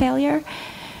could be a failure?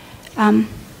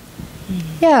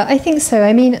 Yeah, I think so.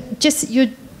 I mean,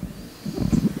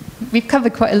 we've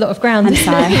covered quite a lot of ground. I'm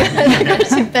sorry.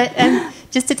 But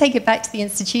just to take it back to the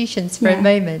institutions for a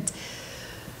moment,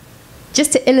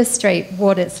 just to illustrate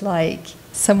what it's like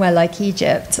somewhere like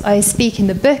Egypt, I speak in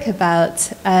the book about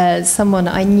someone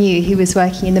I knew who was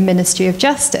working in the Ministry of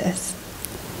Justice.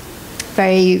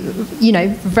 Very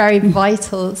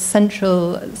vital,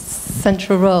 central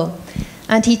role.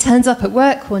 And he turns up at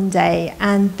work one day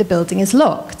and the building is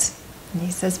locked. And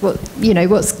he says,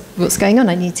 what's going on?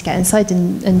 I need to get inside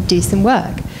and do some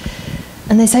work.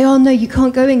 And they say, oh no, you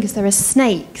can't go in because there are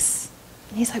snakes.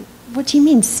 And he's like, what do you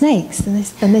mean, snakes? And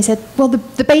they said, well,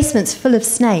 the basement's full of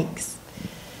snakes.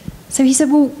 So he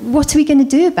said, well, what are we going to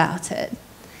do about it?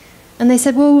 And they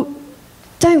said, well,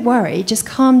 don't worry, just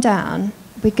calm down.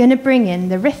 We're going to bring in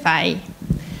the refugee.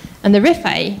 And the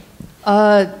refugee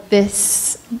are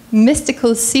this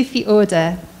mystical Sufi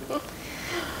order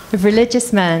of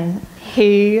religious men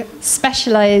who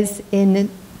specialize in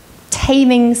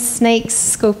taming snakes,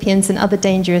 scorpions, and other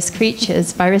dangerous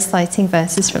creatures by reciting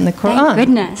verses from the Quran. Thank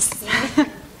goodness.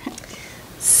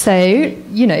 So,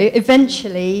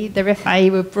 eventually the refugee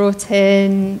were brought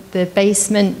in, the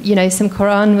basement, some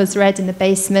Quran was read in the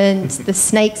basement, the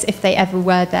snakes, if they ever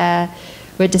were there,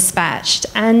 were dispatched.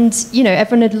 And,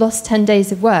 everyone had lost 10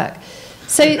 days of work.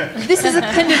 So this is a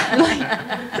kind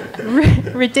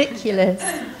of ridiculous.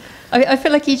 I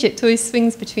feel like Egypt always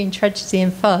swings between tragedy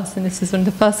and farce, and this is one of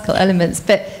the farcical elements.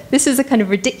 But this is a kind of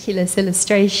ridiculous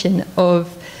illustration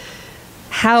of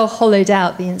how hollowed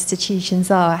out the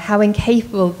institutions are, how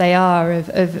incapable they are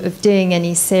of doing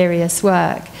any serious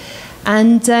work.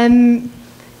 And,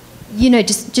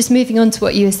 just moving on to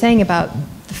what you were saying about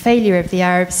the failure of the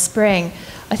Arab Spring,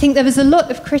 I think there was a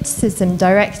lot of criticism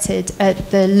directed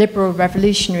at the liberal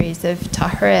revolutionaries of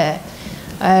Tahrir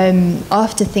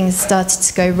after things started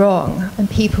to go wrong. And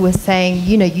people were saying,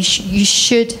 you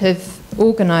should have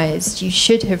organised, you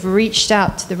should have reached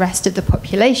out to the rest of the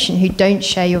population who don't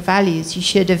share your values, you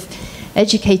should have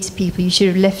educated people, you should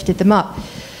have lifted them up.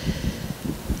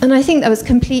 And I think that was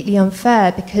completely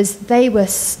unfair because they were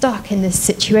stuck in this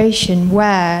situation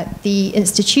where the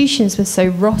institutions were so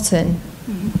rotten.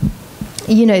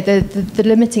 The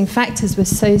limiting factors were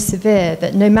so severe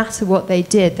that no matter what they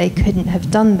did, they couldn't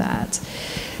have done that.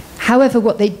 However,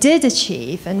 what they did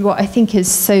achieve, and what I think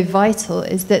is so vital,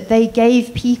 is that they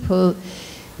gave people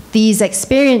these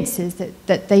experiences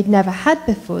that they'd never had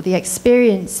before, the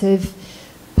experience of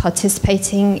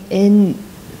participating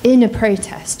in a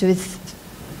protest with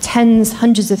tens,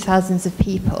 hundreds of thousands of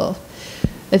people,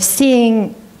 of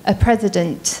seeing a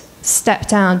president step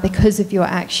down because of your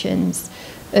actions,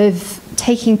 of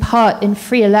taking part in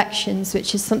free elections,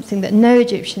 which is something that no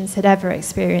Egyptians had ever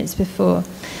experienced before.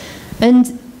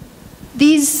 And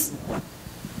these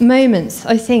moments,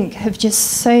 I think, have just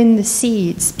sown the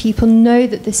seeds. People know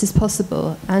that this is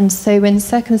possible, and so when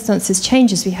circumstances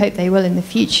change, as we hope they will in the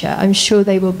future, I'm sure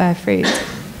they will bear fruit.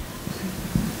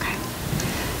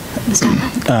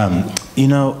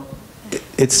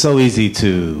 It's so easy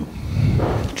to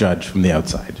judge from the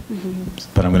outside,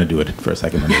 but I'm going to do it for a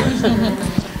second anyway.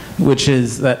 Which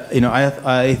is that,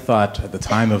 I thought at the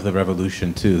time of the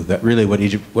revolution too, that really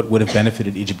what would have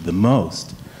benefited Egypt the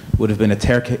most would have been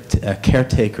a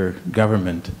caretaker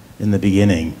government in the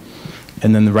beginning,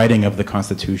 and then the writing of the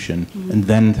constitution, and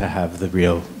then to have the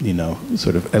real,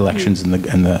 sort of elections and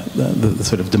the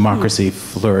sort of democracy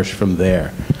flourish from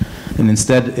there. And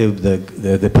instead,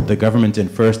 they put the government in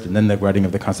first, and then the writing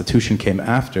of the constitution came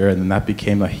after, and then that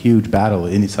became a huge battle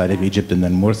inside of Egypt. And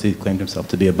then Morsi claimed himself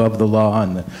to be above the law,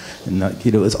 and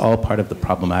it was all part of the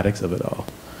problematics of it all.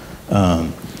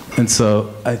 And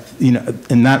so,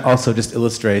 and that also just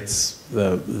illustrates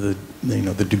the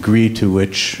degree to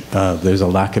which there's a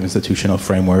lack of institutional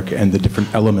framework, and the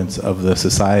different elements of the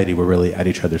society were really at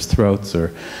each other's throats.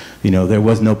 Or, there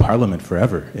was no parliament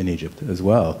forever in Egypt as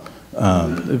well.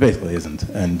 It basically isn't,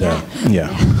 and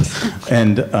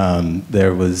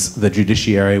there was the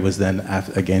judiciary was then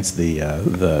against the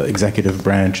executive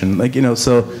branch, and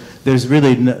so there's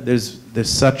really there's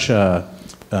such an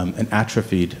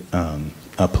atrophied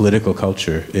political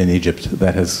culture in Egypt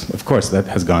that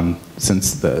has gone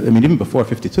since even before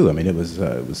 '52.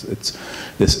 It's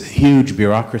this huge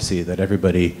bureaucracy that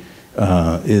everybody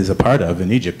is a part of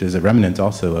in Egypt is a remnant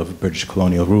also of British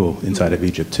colonial rule inside of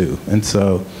Egypt too, and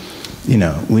so.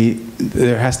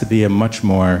 There has to be a much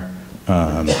more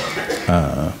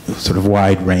sort of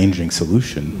wide-ranging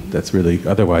solution that's really,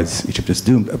 otherwise Egypt is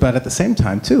doomed. But at the same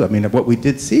time, too, what we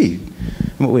did see,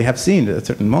 and what we have seen at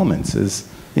certain moments is,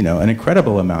 an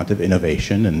incredible amount of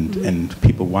innovation and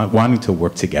people wanting to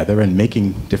work together and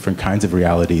making different kinds of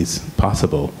realities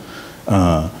possible.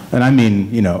 And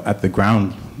at the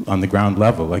ground, on the ground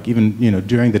level, like even,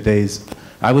 during the days,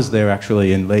 I was there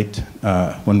actually in late,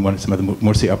 when some of the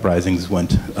Morsi uprisings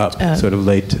went up, sort of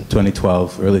late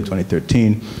 2012, early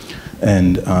 2013.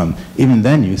 And even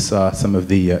then you saw some of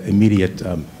the immediate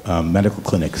medical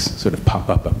clinics sort of pop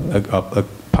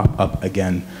up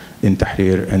again in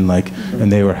Tahrir,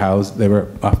 and they were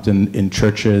often in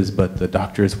churches, but the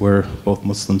doctors were both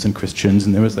Muslims and Christians,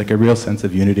 and there was like a real sense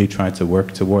of unity trying to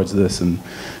work towards this, and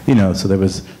so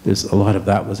there's a lot of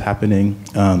that was happening.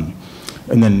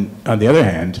 And then, on the other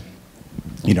hand,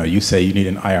 you say you need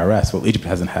an IRS. Well, Egypt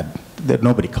hasn't had,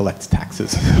 nobody collects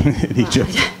taxes in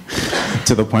Egypt.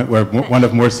 To the point where one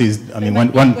of Morsi's,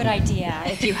 one good idea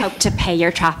if you hope to pay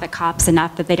your traffic cops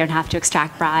enough that they don't have to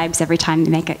extract bribes every time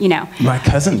they make it, My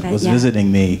cousin was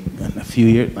visiting me a few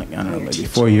years, maybe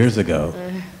 4 years ago,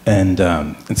 and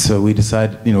so we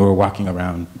decided, we're walking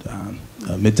around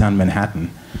Midtown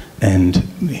Manhattan, and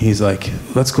he's like,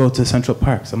 let's go to Central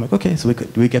Park. So I'm like, okay, so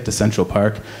we get to Central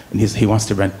Park, and he wants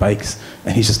to rent bikes,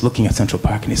 and he's just looking at Central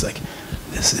Park, and he's like,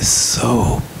 this is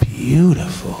so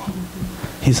beautiful.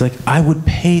 He's like, I would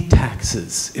pay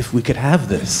taxes if we could have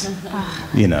this,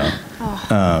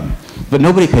 But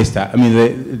nobody pays tax.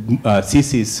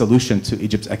 Sisi's solution to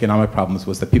Egypt's economic problems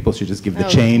was that people should just give the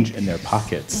change in their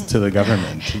pockets to the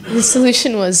government. The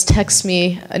solution was text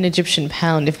me an Egyptian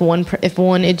pound. If one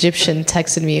Egyptian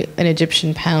texted me an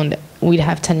Egyptian pound, we'd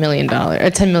have $10 million or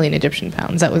 10 million Egyptian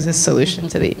pounds. That was his solution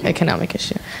to the economic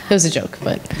issue. It was a joke,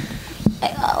 but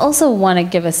I also want to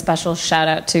give a special shout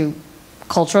out to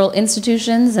cultural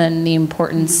institutions and the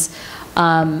importance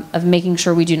of making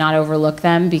sure we do not overlook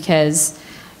them, because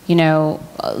we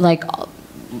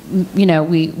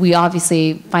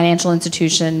obviously, financial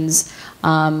institutions,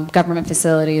 government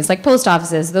facilities like post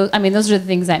offices, those are the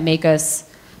things that make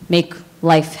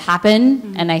life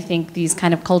happen. And I think these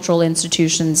kind of cultural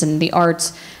institutions and the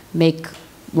arts make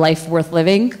life worth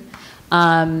living.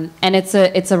 And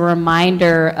it's a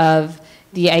reminder of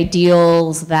the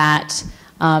ideals that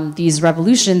these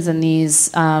revolutions and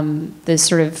this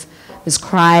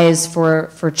cries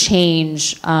for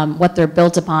change, what they're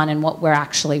built upon and what we're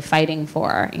actually fighting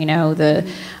for.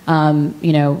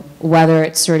 Whether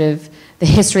it's sort of the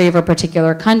history of a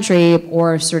particular country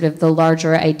or sort of the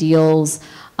larger ideals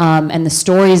and the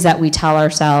stories that we tell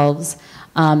ourselves,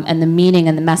 and the meaning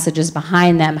and the messages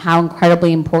behind them, how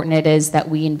incredibly important it is that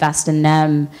we invest in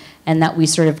them and that we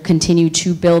sort of continue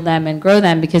to build them and grow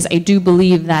them, because I do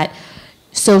believe that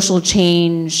social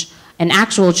change and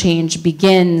actual change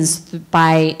begins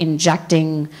by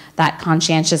injecting that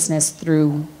conscientiousness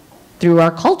through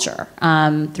our culture,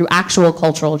 through actual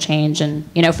cultural change. And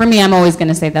for me, I'm always going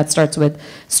to say that starts with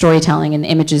storytelling and the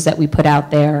images that we put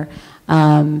out there,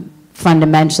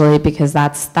 fundamentally, because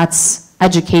that's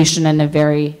education in a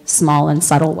very small and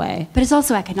subtle way. But it's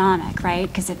also economic, right?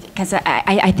 Because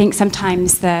I think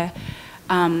sometimes the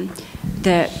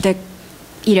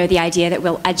idea that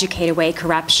we'll educate away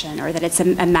corruption, or that it's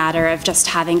a matter of just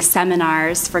having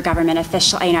seminars for government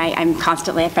officials. I'm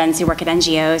constantly have friends who work at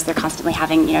NGOs. They're constantly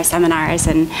having seminars,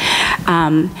 and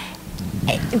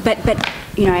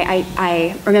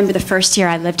I remember the first year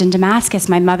I lived in Damascus,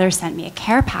 my mother sent me a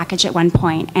care package at one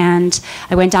point, and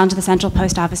I went down to the Central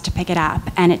Post Office to pick it up,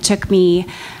 and it took me,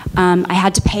 I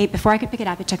had to pay, before I could pick it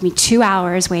up, it took me 2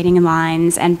 hours waiting in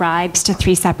lines and bribes to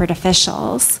 3 separate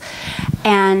officials,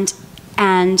 and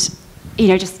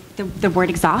just the word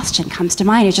exhaustion comes to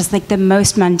mind. It's just like the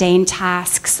most mundane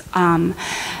tasks of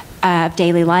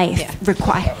daily life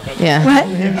require. Yeah. What?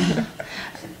 Yeah.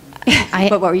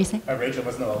 What were you saying? Rachel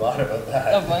must know a lot about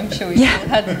that. Oh, I'm sure we all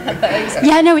had that experience.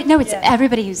 Yeah, no, it's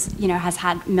everybody who's has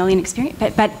had a million experience,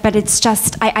 but it's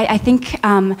just I think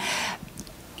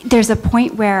there's a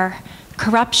point where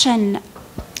corruption,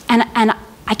 and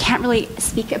I can't really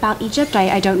speak about Egypt.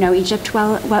 I don't know Egypt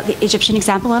well, the Egyptian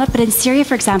example well enough. But in Syria,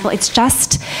 for example, it's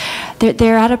just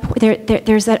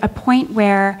there's a point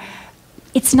where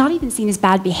it's not even seen as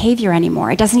bad behavior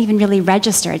anymore. It doesn't even really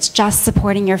register. It's just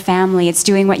supporting your family. It's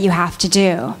doing what you have to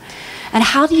do. And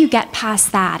how do you get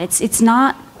past that? It's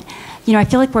not. I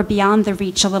feel like we're beyond the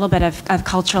reach a little bit of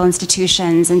cultural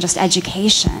institutions and just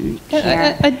education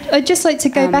here. I'd just like to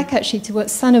go back actually to what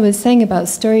Sana was saying about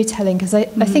storytelling, because I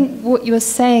think what you're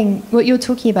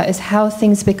talking about is how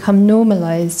things become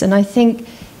normalized. And I think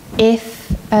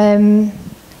if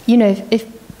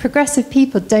progressive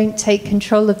people don't take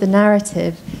control of the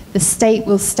narrative, the state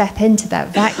will step into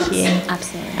that vacuum.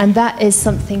 Absolutely. And that is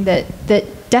something that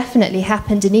definitely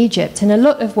happened in Egypt. And a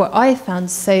lot of what I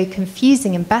found so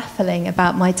confusing and baffling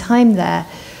about my time there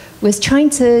was trying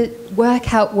to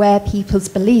work out where people's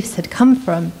beliefs had come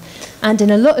from. And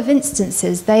in a lot of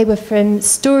instances, they were from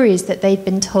stories that they'd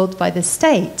been told by the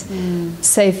state.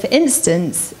 So, for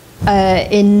instance,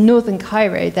 in northern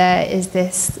Cairo, there is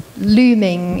this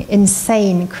looming,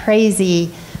 insane,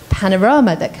 crazy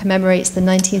panorama that commemorates the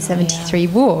 1973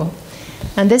 war.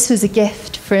 And this was a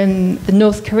gift from the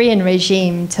North Korean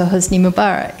regime to Hosni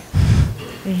Mubarak.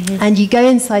 And you go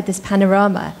inside this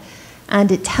panorama,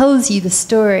 and it tells you the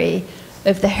story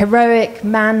of the heroic,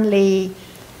 manly,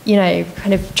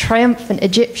 kind of triumphant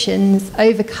Egyptians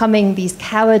overcoming these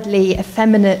cowardly,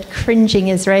 effeminate, cringing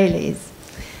Israelis.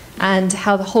 and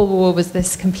how the whole war was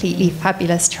this completely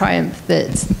fabulous triumph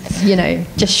that, you know,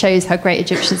 just shows how great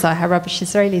Egyptians are, how rubbish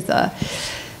Israelis are.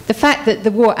 The fact that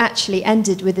the war actually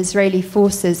ended with Israeli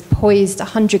forces poised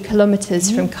 100 kilometers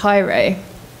from Cairo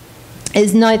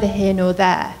is neither here nor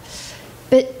there.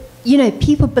 But, you know,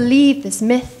 people believe this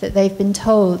myth that they've been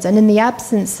told, and in the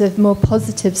absence of more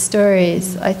positive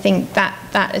stories, I think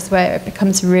that is where it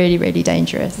becomes really, really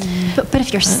dangerous. But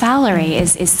if your salary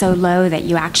is so low that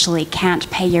you actually can't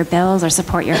pay your bills or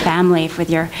support your family with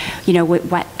your, you know,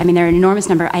 what, I mean, there are an enormous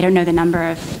number, I don't know the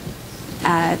number of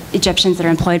Egyptians that are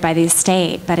employed by the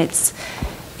state, but it's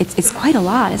quite a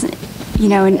lot, isn't it? You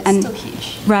know, and still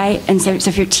huge. Right, and so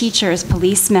if you're teachers,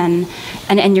 policemen,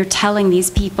 and you're telling these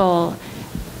people,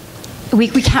 we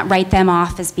can't write them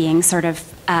off as being sort of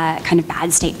kind of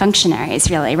bad state functionaries,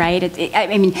 really, right? I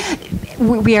mean,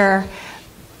 we're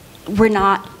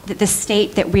not, the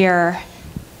state that we're,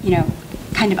 you know,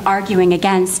 kind of arguing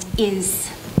against is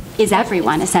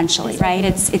everyone, essentially, right?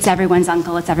 It's everyone's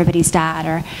uncle, it's everybody's dad,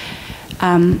 or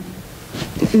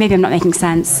maybe I'm not making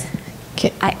sense.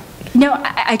 Okay.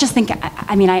 I just think,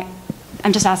 I mean,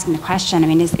 I'm just asking the question. I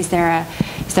mean, is there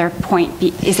a point,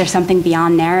 is there something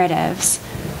beyond narratives?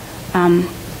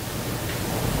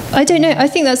 I don't know. I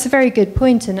think that's a very good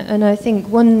point, and I think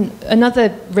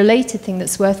another related thing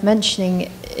that's worth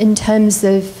mentioning in terms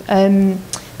of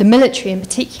the military in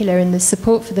particular and the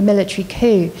support for the military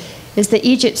coup is that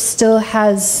Egypt still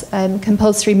has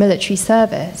compulsory military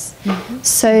service.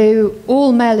 So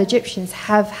all male Egyptians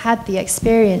have had the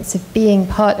experience of being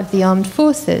part of the armed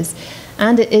forces,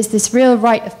 and it is this real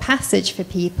rite of passage for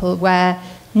people where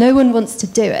no one wants to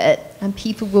do it, and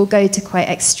people will go to quite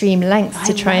extreme lengths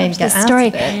to try and get out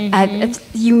of it.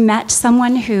 You met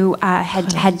someone who had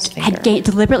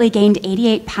deliberately gained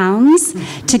 88 pounds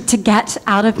to get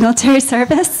out of military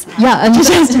service. Yeah, and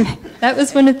that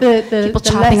was one of the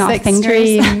chopping less off fingers.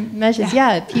 extreme measures.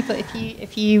 Yeah, people,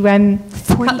 if you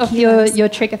cut off your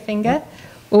trigger finger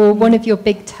or one of your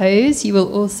big toes, you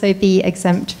will also be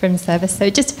exempt from service. So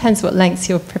it just depends what lengths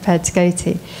you're prepared to go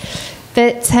to.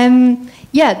 But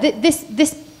yeah,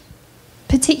 this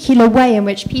particular way in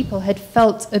which people had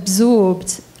felt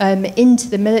absorbed into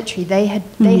the military, they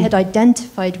had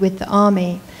identified with the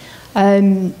army.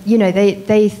 You know,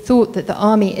 they thought that the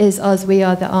army is us, we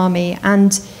are the army,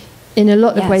 and in a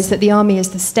lot of ways that the army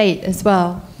is the state as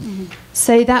well.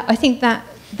 So that, I think that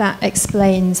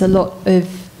explains a lot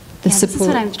of the support. This is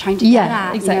what I'm trying to get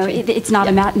at. Exactly. You know, it's not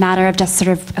a matter of just sort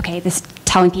of, okay, this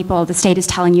telling people the state is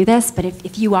telling you this, but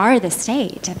if you are the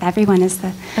state, if everyone is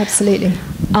the... Absolutely.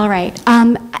 All right.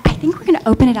 I think we're going to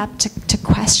open it up to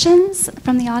questions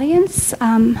from the audience.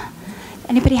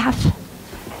 Anybody have...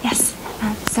 Yes,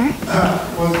 sir?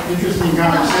 Well, interesting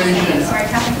conversation. Sorry,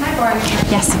 Katherine, can I borrow your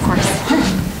mic? Yes, of course.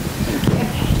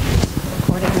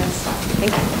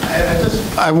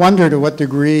 I wonder to what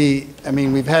degree, I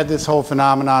mean, we've had this whole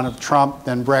phenomenon of Trump,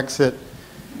 then Brexit,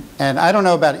 and I don't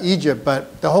know about Egypt,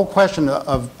 but the whole question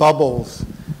of bubbles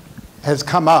has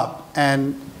come up,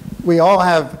 and we all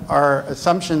have our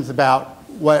assumptions about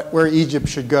where Egypt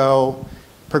should go,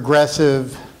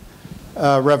 progressive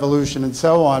revolution and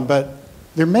so on, but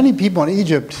there are many people in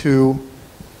Egypt who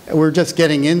were just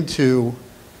getting into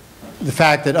the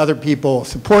fact that other people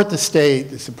support the state,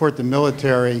 they support the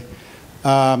military.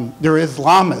 They're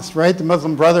Islamists, right? The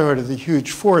Muslim Brotherhood is a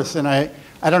huge force, and I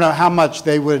don't know how much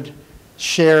they would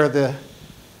share the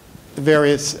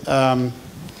various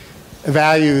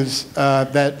values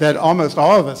that almost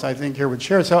all of us, I think, here would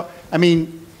share. So, I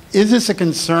mean, is this a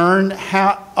concern?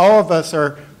 How all of us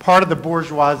are part of the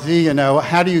bourgeoisie, you know,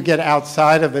 how do you get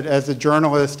outside of it as a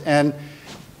journalist? And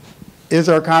is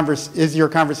your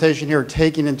conversation here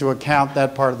taking into account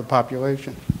that part of the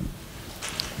population?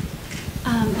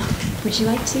 Would you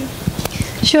like to?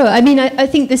 Sure. I mean, I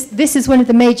think this is one of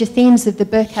the major themes of the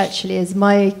book. Actually, is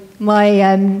my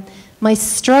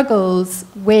struggles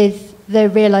with the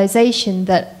realization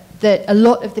that a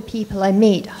lot of the people I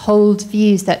meet hold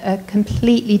views that are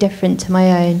completely different to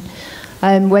my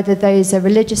own. Whether those are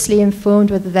religiously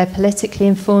informed, whether they're politically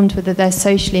informed, whether they're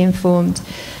socially informed.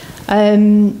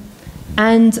 And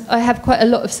I have quite a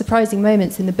lot of surprising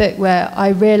moments in the book where I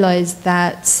realize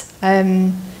that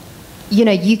you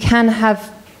know, you can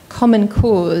have common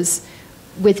cause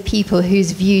with people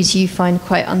whose views you find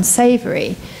quite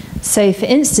unsavory. So, for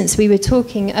instance, we were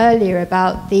talking earlier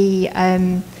about the,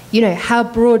 you know, how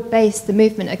broad-based the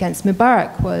movement against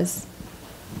Mubarak was,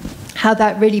 how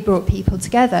that really brought people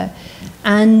together.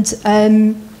 And,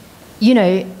 you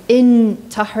know, in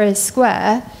Tahrir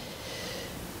Square,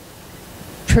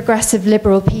 progressive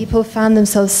liberal people found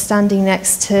themselves standing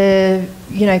next to,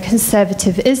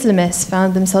 conservative Islamists,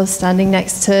 found themselves standing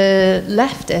next to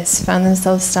leftists, found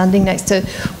themselves standing next to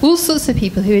all sorts of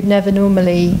people who would never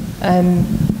normally,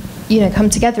 come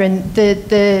together. And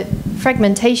the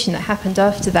fragmentation that happened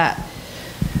after that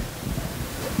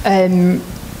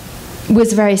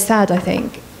was very sad, I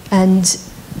think. And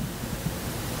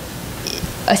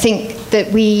I think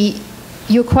that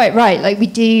you're quite right, like we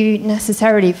do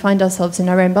necessarily find ourselves in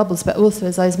our own bubbles, but also,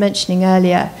 as I was mentioning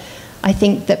earlier, I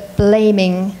think that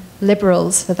blaming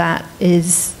liberals for that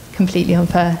is completely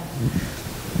unfair.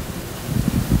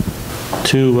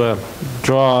 To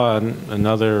draw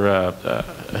another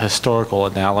historical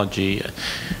analogy,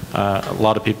 a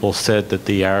lot of people said that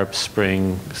the Arab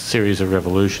Spring series of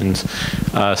revolutions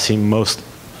seem most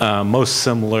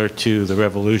similar to the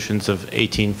revolutions of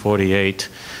 1848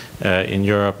 in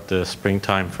Europe, the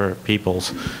Springtime for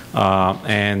Peoples,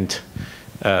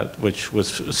 which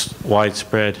was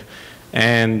widespread.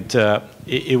 And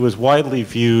it was widely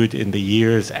viewed in the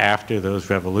years after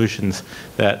those revolutions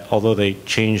that although they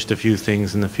changed a few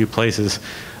things in a few places,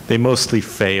 they mostly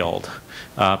failed.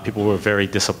 People were very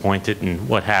disappointed in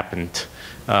what happened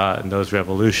in those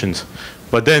revolutions.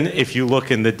 But then if you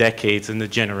look in the decades and the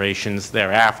generations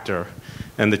thereafter,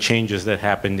 and the changes that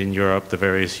happened in Europe, the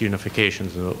various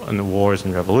unifications and the wars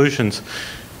and revolutions,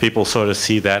 people sort of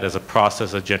see that as a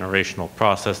process, a generational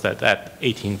process, that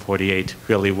 1848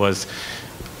 really was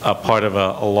a part of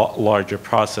a larger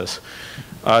process.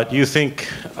 Do you think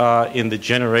in the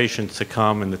generations to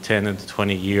come, in the 10 and the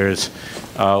 20 years,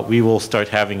 we will start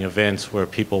having events where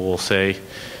people will say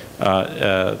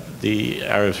the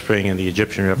Arab Spring and the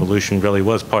Egyptian Revolution really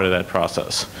was part of that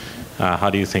process?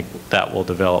 How do you think that will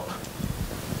develop?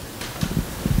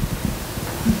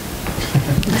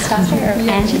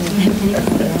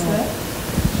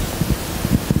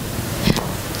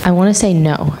 I want to say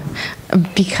no,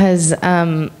 because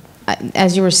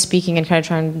as you were speaking and kind of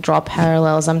trying to draw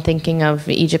parallels, I'm thinking of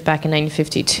Egypt back in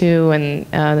 1952 and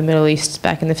the Middle East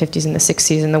back in the 50s and the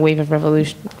 60s and the wave of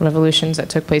revolutions that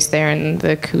took place there and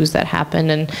the coups that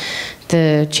happened and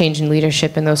the change in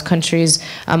leadership in those countries.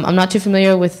 I'm not too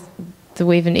familiar with the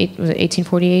wave in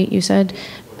 1848, you said.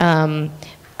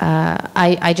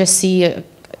 I just see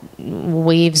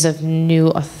waves of new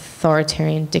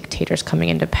authoritarian dictators coming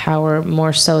into power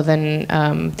more so than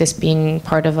this being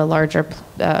part of a larger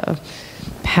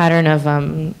pattern of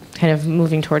kind of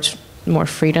moving towards more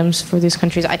freedoms for these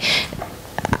countries. I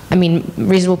mean,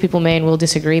 reasonable people may and will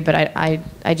disagree, but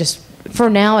I just, for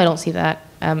now, I don't see that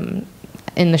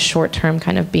in the short term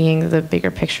kind of being the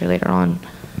bigger picture later on.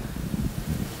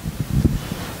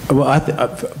 Well,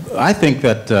 I think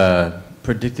that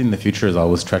predicting the future is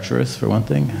always treacherous, for one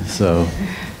thing. So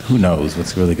who knows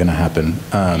what's really going to happen.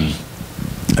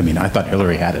 I mean, I thought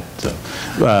Hillary had it. So.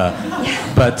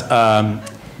 But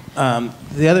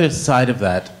the other side of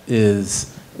that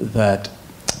is that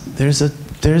there's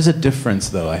a difference,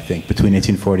 though, I think, between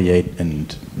 1848 and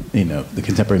the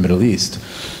contemporary Middle East,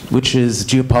 which is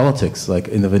geopolitics, like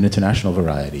of an international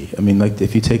variety. I mean, like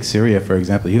if you take Syria, for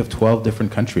example, you have 12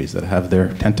 different countries that have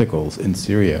their tentacles in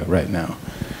Syria right now.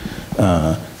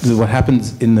 What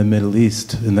happens in the Middle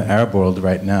East, in the Arab world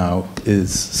right now,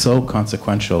 is so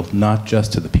consequential, not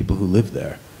just to the people who live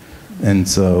there. And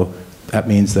so that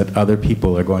means that other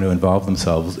people are going to involve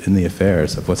themselves in the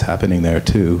affairs of what's happening there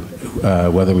too,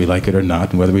 whether we like it or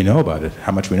not, and whether we know about it,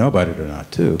 how much we know about it or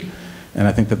not too. And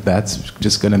I think that that's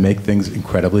just going to make things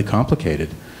incredibly complicated.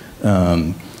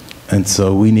 And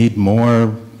so we need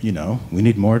more, we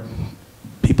need more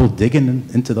people digging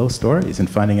into those stories and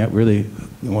finding out really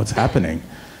what's happening.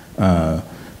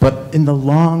 But in the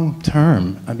long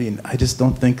term, I mean, I just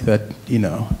don't think that,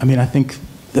 I mean, I think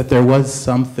that there was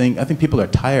something, I think people are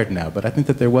tired now, but I think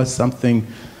that there was something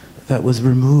that was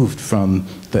removed from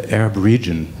the Arab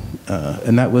region.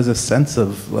 And that was a sense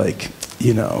of like,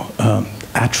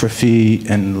 atrophy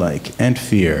and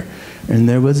fear. And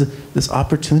there was this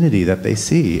opportunity that they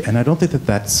see. And I don't think that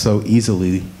that's so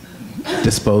easily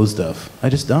disposed of. I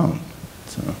just don't.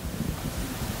 So.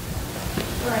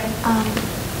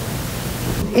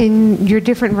 In your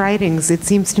different writings, it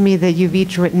seems to me that you've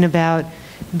each written about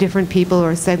different people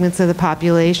or segments of the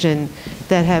population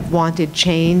that have wanted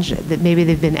change, that maybe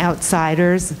they've been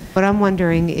outsiders. What I'm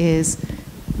wondering is,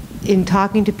 in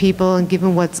talking to people and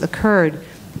given what's occurred,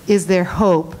 is there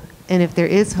hope? And if there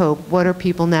is hope, what are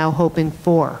people now hoping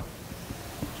for?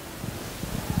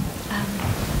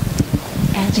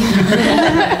 Angie,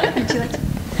 would you like to?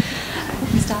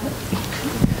 Moustafa?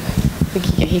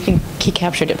 I think he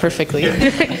captured it perfectly.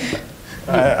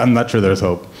 I'm not sure there's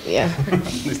hope. Yeah. At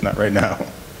least not right now.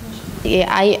 Yeah,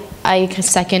 I I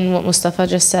second what Moustafa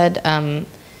just said.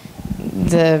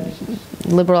 The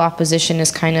liberal opposition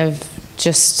is kind of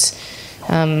just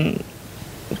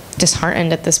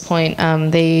disheartened at this point.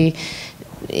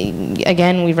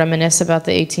 Again, we reminisce about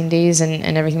the 18 days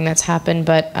and everything that's happened,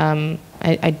 but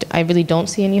I really don't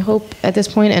see any hope at this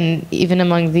point. And even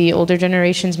among the older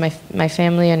generations, my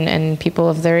family and people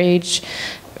of their age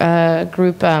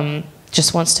group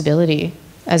just want stability.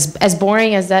 As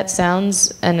boring as that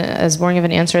sounds, and as boring of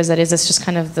an answer as that is, that's just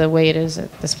kind of the way it is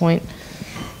at this point.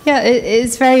 Yeah, it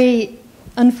is very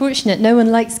unfortunate. No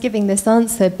one likes giving this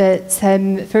answer, but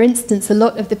for instance, a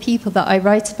lot of the people that I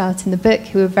write about in the book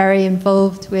who are very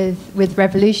involved with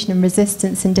revolution and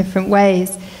resistance in different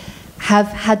ways have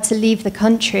had to leave the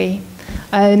country.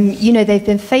 You know, they've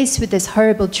been faced with this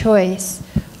horrible choice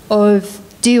of,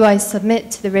 do I submit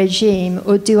to the regime,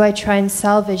 or do I try and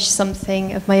salvage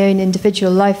something of my own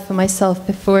individual life for myself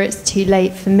before it's too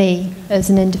late for me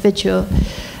as an individual?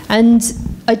 And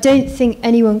I don't think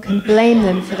anyone can blame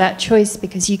them for that choice,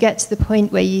 because you get to the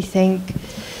point where you think,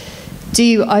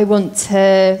 do I want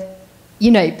to,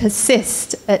 you know,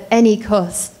 persist at any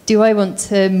cost? Do I want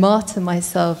to martyr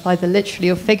myself, either literally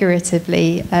or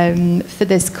figuratively, for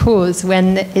this cause,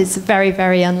 when it's very,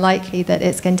 very unlikely that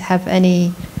it's going to have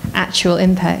any actual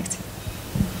impact?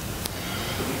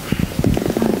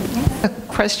 A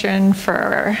question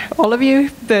for all of you,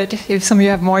 but if some of you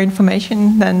have more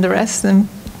information than the rest, then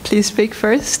please speak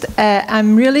first.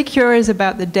 I'm really curious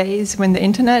about the days when the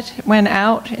internet went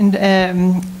out and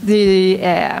the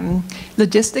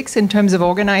logistics in terms of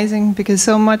organizing, because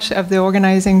so much of the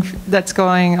organizing that's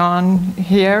going on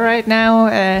here right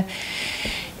now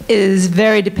is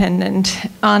very dependent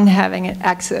on having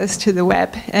access to the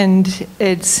web, and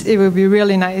it would be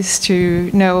really nice to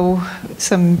know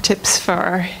some tips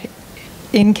for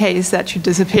in case that should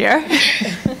disappear.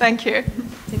 Thank you.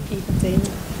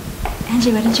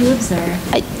 Angie, what did you observe?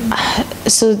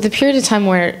 So the period of time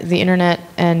where the internet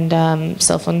and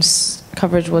cell phones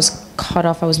coverage was cut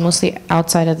off, I was mostly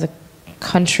outside of the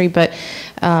country, but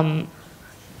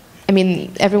I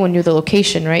mean, everyone knew the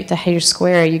location, right? Tahrir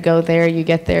Square, you go there, you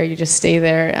get there, you just stay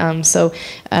there. So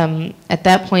at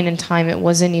that point in time, it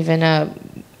wasn't even a,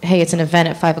 hey, it's an event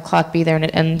at 5 o'clock, be there, and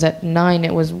it ends at 9.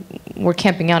 It was, we're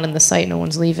camping out on the site, no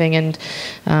one's leaving, and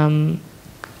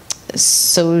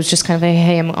so it was just kind of a,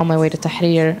 hey, I'm on my way to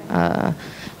Tahrir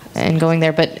and going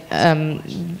there, but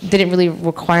didn't really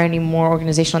require any more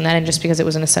organization on that, and just because it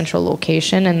was in a central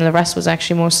location, and the rest was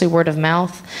actually mostly word of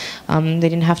mouth. They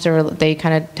didn't have to, they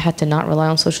kind of had to not rely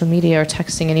on social media or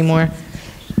texting anymore.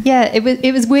 Yeah,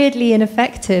 it was weirdly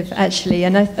ineffective, actually,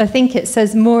 and I think it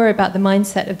says more about the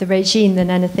mindset of the regime than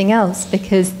anything else,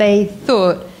 because they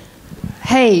thought,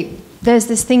 hey, there's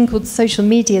this thing called social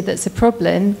media that's a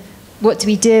problem. What do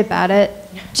we do about it?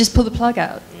 Just pull the plug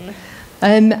out.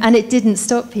 And it didn't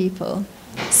stop people.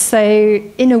 So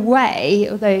in a way,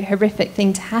 although a horrific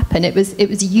thing to happen, it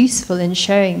was useful in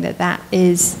showing that that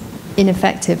is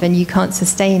ineffective and you can't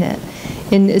sustain it.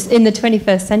 In the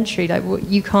 21st century, like,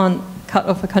 you can't cut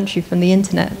off a country from the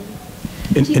internet.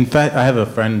 In fact, I have a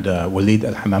friend, Walid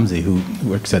Al-Hamamzi, who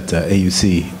works at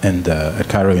AUC and at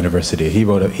Cairo University.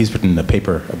 He's written a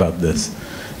paper about this,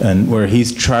 and where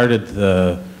he's charted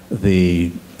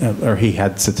or he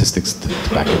had statistics to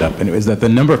back it up, and it was that the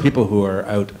number of people who are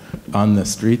out on the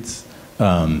streets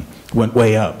went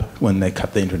way up when they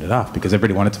cut the internet off, because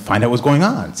everybody wanted to find out what was going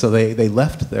on. So they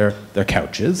left their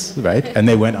couches, right, and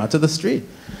they went onto the street.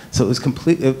 So it was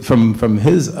completely, from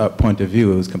his point of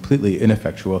view, it was completely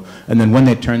ineffectual. And then when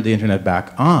they turned the internet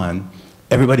back on,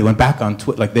 everybody went back on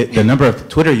Twitter. Like the number of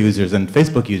Twitter users and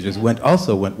Facebook users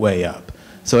also went way up.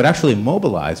 So it actually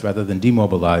mobilized rather than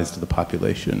demobilized the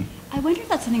population. I wonder if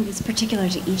that's something that's particular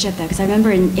to Egypt, though, because I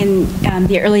remember in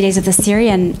the early days of the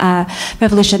Syrian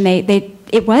revolution,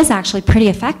 it was actually pretty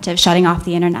effective shutting off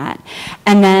the internet.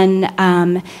 And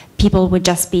then people would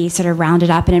just be sort of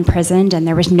rounded up and imprisoned, and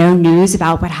there was no news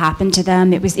about what happened to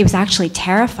them. It was actually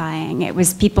terrifying. It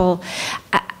was people.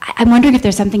 I'm wondering if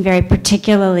there's something very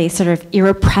particularly sort of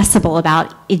irrepressible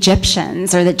about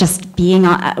Egyptians, or that just being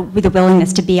with the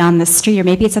willingness to be on the street, or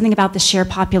maybe it's something about the sheer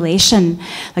population,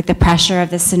 like the pressure of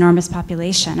this enormous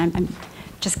population. I'm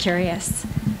just curious.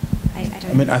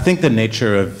 I mean, I think the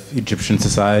nature of Egyptian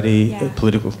society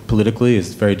politically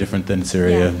is very different than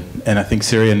Syria. And I think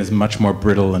Syria is much more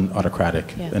brittle and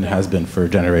autocratic than it has been for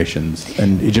generations.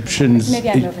 And Egyptians, maybe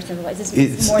I'm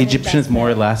oversimplifying. Egyptians more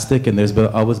elastic, and there's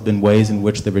always been ways in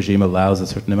which the regime allows a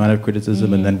certain amount of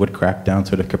criticism and then would crack down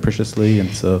sort of capriciously. And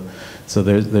so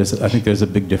I think there's a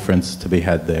big difference to be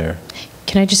had there.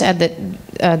 Can I just add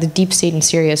that the deep state in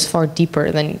Syria is far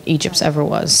deeper than Egypt's ever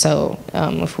was. So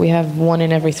if we have 1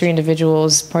 in every 3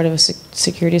 individuals part of a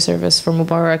security service for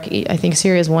Mubarak, I think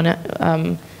Syria's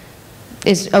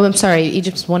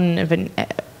Egypt's 1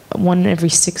 in every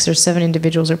 6 or 7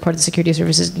 individuals are part of the security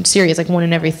services. In Syria, it's like 1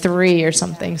 in every 3 or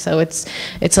something. So it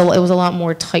was a lot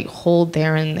more tight hold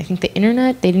there. And I think the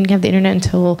internet, they didn't have the internet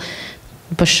until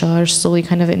Bashar slowly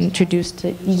kind of introduced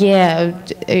it. Yeah,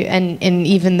 and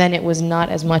even then it was not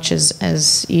as much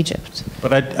as Egypt.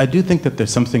 But I do think that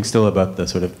there's something still about the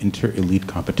sort of inter-elite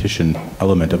competition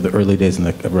element of the early days in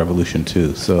the revolution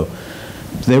too. So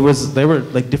there were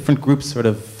like different groups sort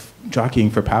of jockeying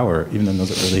for power even in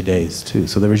those early days too.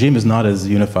 So the regime is not as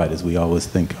unified as we always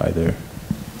think either.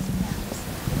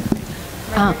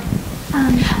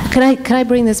 Could I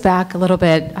bring this back a little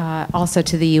bit also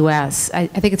to the U.S.? I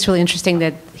think it's really interesting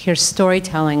that here's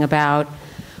storytelling about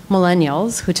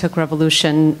millennials who took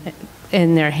revolution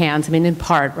in their hands. I mean, in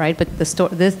part, right? But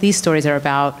these stories are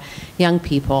about young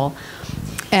people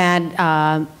and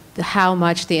how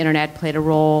much the internet played a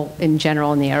role in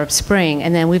general in the Arab Spring.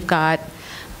 And then we've got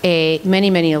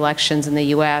many elections in the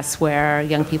U.S. where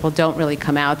young people don't really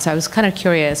come out. So I was kind of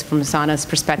curious from Sana's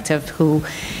perspective, who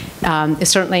is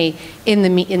certainly in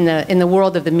the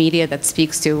world of the media that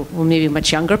speaks to, well, maybe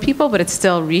much younger people, but it's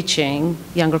still reaching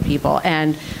younger people,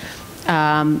 and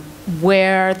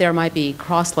where there might be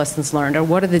cross lessons learned, or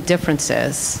what are the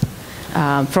differences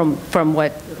from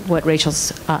what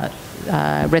Rachel's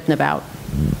written about.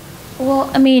 Well,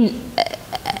 I mean,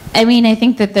 I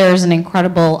think that there's an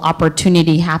incredible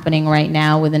opportunity happening right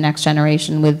now with the next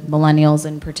generation, with millennials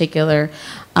in particular.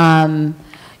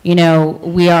 You know,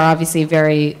 we are obviously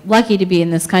very lucky to be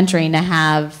in this country and to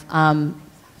have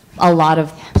a lot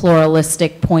of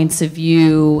pluralistic points of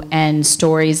view and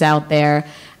stories out there.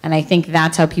 And I think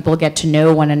that's how people get to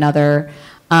know one another.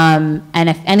 And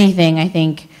if anything, I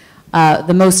think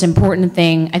the most important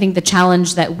thing, I think the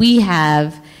challenge that we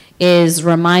have is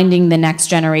reminding the next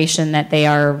generation that they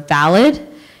are valid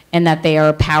and that they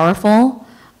are powerful.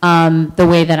 The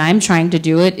way that I'm trying to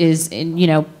do it is,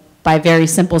 by very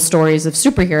simple stories of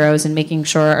superheroes and making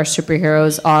sure our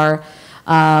superheroes are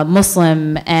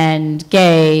Muslim and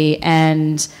gay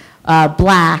and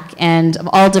black and of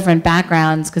all different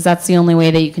backgrounds, because that's the only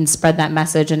way that you can spread that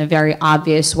message in a very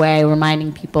obvious way,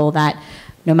 reminding people that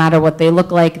no matter what they look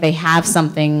like, they have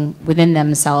something within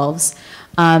themselves.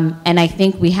 And I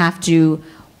think we have to,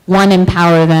 1,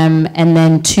 empower them, and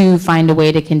then 2, find a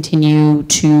way to continue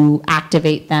to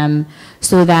activate them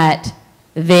so that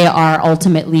they are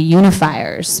ultimately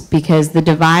unifiers, because the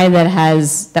divide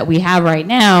that we have right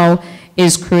now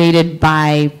is created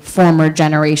by former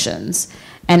generations.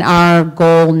 And our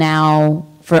goal now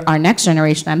for our next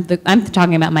generation, I'm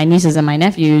talking about my nieces and my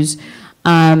nephews,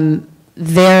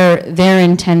 their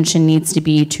intention needs to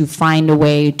be to find a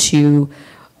way to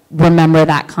remember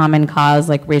that common cause,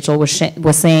 like Rachel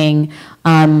was saying,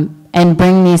 and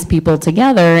bring these people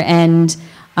together. And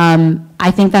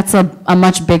I think that's a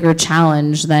much bigger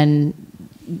challenge than,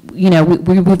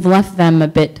 we've left them a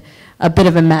bit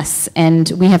of a mess, and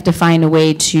we have to find a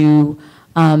way to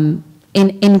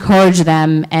encourage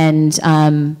them. And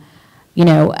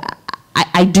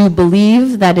I do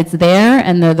believe that it's there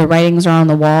and the writings are on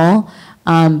the wall,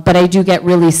 but I do get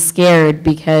really scared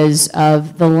because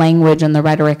of the language and the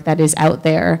rhetoric that is out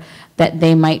there, that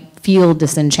they might feel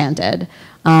disenchanted.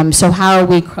 So how are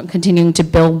we continuing to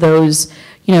build those,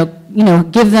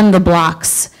 give them the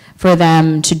blocks for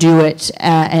them to do it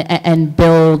and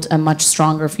build a much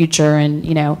stronger future? And,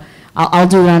 I'll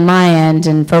do it on my end,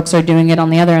 and folks are doing it on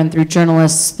the other end through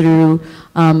journalists, through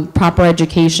proper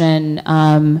education.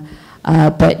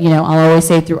 But I'll always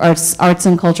say through arts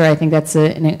and culture. I think that's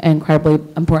an incredibly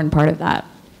important part of that.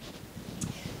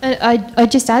 I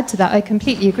just add to that. I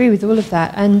completely agree with all of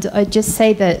that, and I just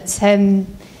say that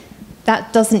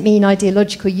that doesn't mean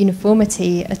ideological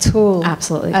uniformity at all.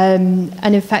 Absolutely.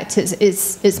 And in fact,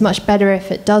 it's much better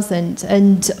if it doesn't.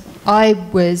 And I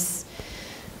was,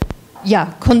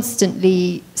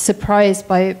 constantly surprised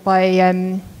by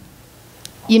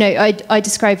I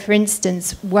describe, for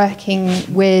instance,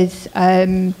 working with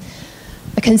a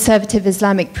conservative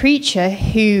Islamic preacher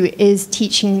who is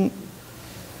teaching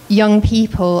young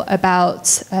people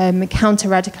about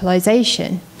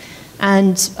counter-radicalization.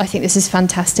 And I think this is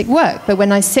fantastic work. But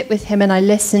when I sit with him and I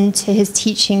listen to his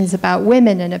teachings about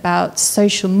women and about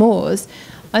social mores,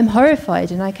 I'm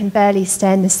horrified and I can barely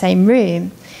stay in the same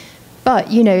room.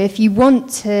 But, if you want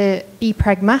to be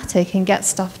pragmatic and get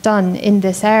stuff done in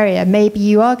this area, maybe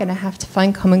you are going to have to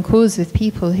find common cause with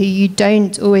people who you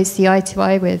don't always see eye to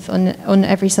eye with on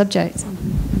every subject.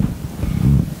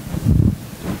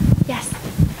 Yes.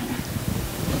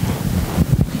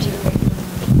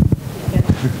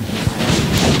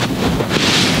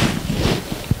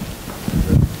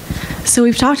 So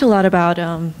we've talked a lot about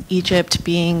Egypt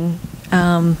being,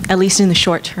 at least in the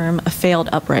short term, a failed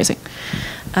uprising.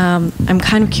 I'm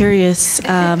kind of curious,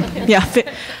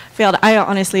 failed. I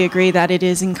honestly agree that it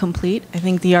is incomplete. I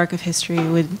think the arc of history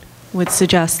would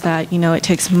suggest that, it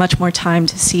takes much more time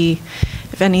to see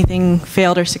if anything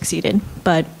failed or succeeded.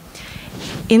 But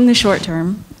in the short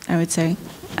term, I would say,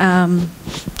 I'm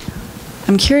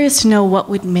curious to know what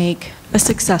would make a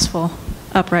successful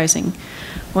uprising,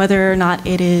 whether or not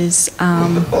it is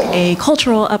a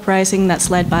cultural uprising that's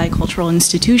led by cultural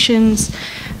institutions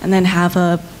and then have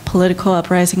a political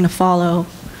uprising to follow.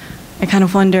 I kind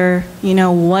of wonder,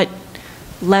 what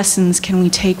lessons can we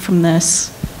take from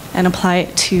this and apply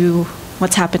it to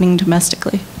what's happening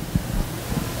domestically?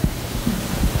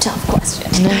 Tough question.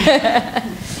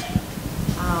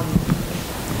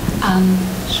 I'm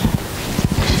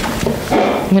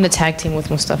going to tag team with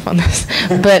Moustafa on this.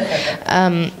 But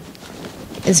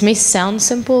this may sound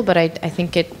simple, but I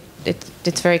think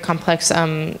it's very complex.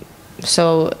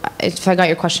 So if I got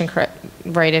your question correct,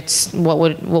 right, it's what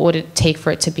would it take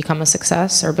for it to become a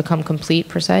success or become complete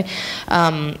per se?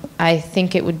 I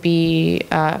think it would be,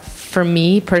 for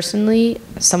me personally,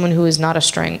 someone who is not a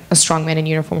strong man in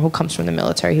uniform who comes from the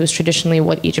military, who is traditionally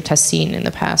what Egypt has seen in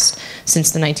the past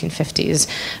since the 1950s.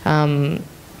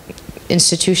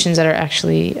 Institutions that are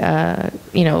actually,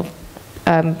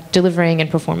 delivering and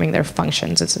performing their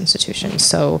functions as institutions.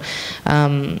 So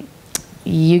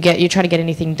you try to get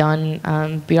anything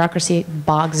done. Bureaucracy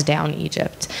bogs down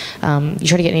Egypt. You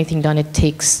try to get anything done,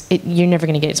 you're never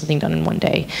going to get something done in one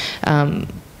day.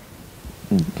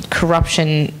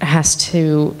 Corruption has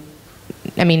to,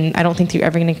 I don't think you're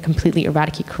ever going to completely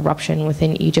eradicate corruption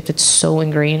within Egypt. It's so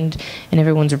ingrained and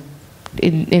everyone's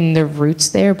in their roots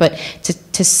there. But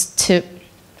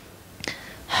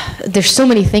there's so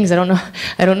many things. I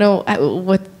don't know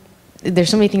what. There's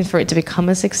so many things for it to become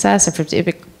a success or for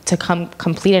it to come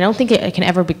complete. I don't think it can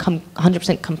ever become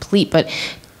 100% complete, but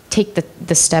take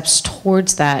the steps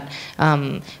towards that.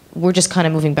 We're just kind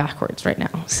of moving backwards right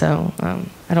now. So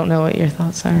I don't know what your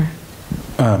thoughts are.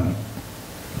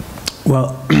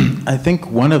 Well, I think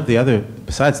one of the other,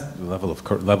 besides the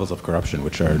levels of corruption,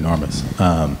 which are enormous,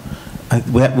 I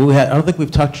don't think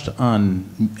we've touched on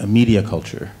a media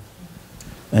culture.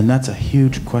 And that's a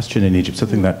huge question in Egypt,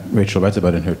 something that Rachel writes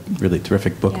about in her really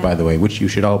terrific book, by the way, which you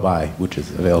should all buy, which is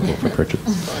available for purchase.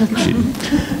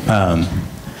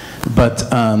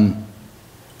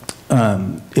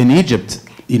 In Egypt,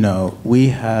 we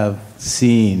have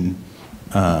seen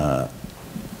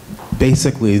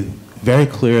basically very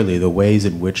clearly the ways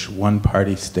in which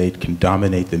one-party state can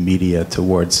dominate the media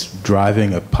towards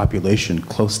driving a population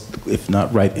close, if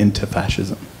not right, into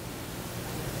fascism.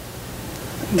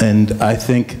 And I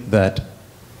think that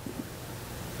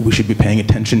we should be paying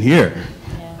attention here.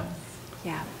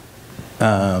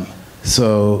 Yeah.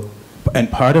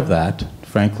 And part of that,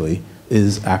 frankly,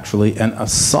 is actually an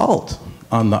assault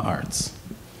on the arts.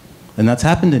 And that's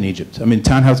happened in Egypt.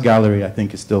 Townhouse Gallery, I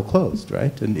think, is still closed,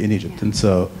 right, in Egypt. Yeah. And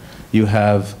so you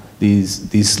have these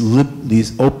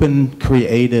open,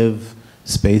 creative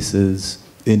spaces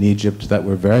in Egypt that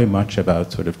were very much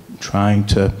about sort of trying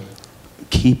to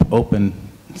keep open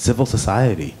civil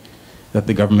society, that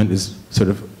the government is sort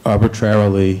of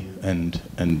arbitrarily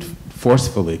and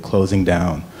forcefully closing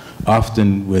down,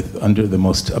 often under the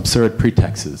most absurd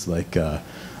pretexts, like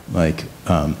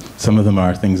some of them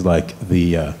are things like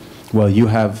you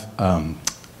have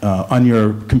on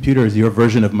your computers, your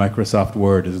version of Microsoft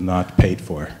Word is not paid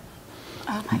for.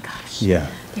 Oh my gosh. Yeah.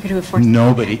 They're going to enforce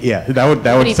Nobody, yeah, that would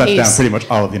shut down pretty much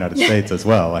all of the United States as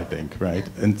well, I think, right?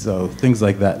 And so things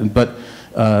like that. But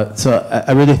so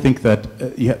I really think that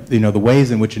the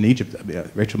ways in which in Egypt,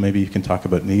 Rachel, maybe you can talk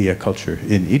about media culture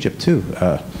in Egypt too,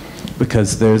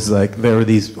 because there were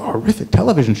these horrific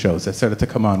television shows that started to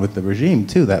come on with the regime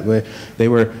too. They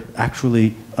were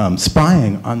actually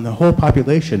spying on the whole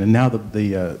population, and now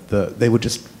they would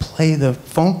just play the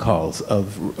phone calls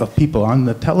of people on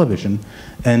the television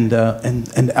and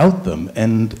out them,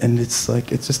 and it's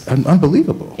just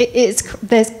unbelievable.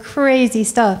 There's crazy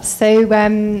stuff. So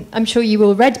I'm sure you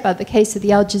all read about the case of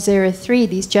the Al Jazeera 3,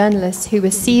 these journalists who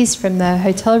were seized from their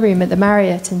hotel room at the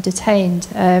Marriott and detained.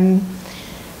 And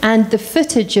the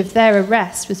footage of their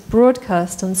arrest was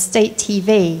broadcast on state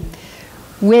TV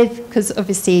because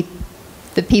obviously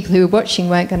the people who were watching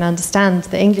weren't going to understand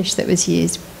the English that was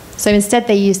used. So instead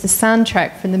they used the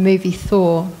soundtrack from the movie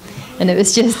Thor. And it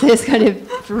was just this kind of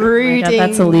brooding... Oh my God,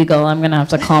 that's illegal. I'm going to have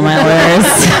to call my lawyers.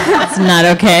 It's not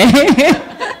okay.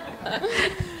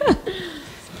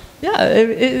 Yeah,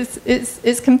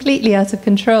 it's completely out of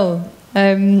control.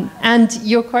 And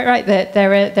you're quite right that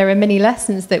there are many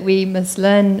lessons that we must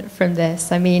learn from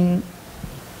this. I mean,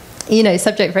 you know,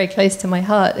 subject very close to my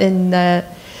heart. In the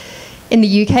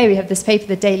UK, we have this paper,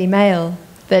 the Daily Mail,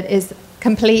 that is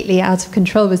completely out of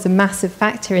control, was a massive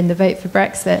factor in the vote for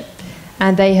Brexit.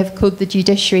 And they have called the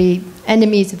judiciary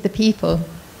enemies of the people.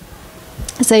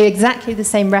 So exactly the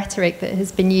same rhetoric that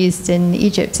has been used in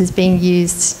Egypt is being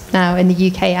used now in the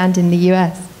UK and in the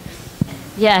US.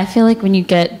 Yeah, I feel like when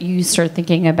you start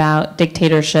thinking about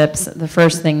dictatorships, the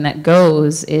first thing that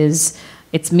goes is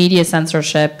it's media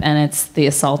censorship and it's the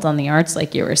assault on the arts,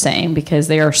 like you were saying, because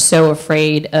they are so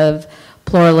afraid of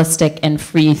pluralistic and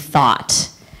free thought.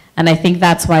 And I think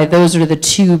that's why those are the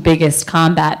two biggest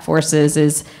combat forces,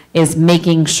 is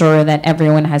making sure that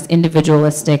everyone has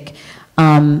individualistic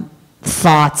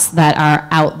thoughts that are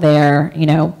out there. You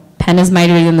know, pen is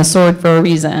mightier than the sword for a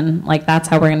reason. Like, that's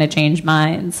how we're going to change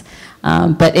minds.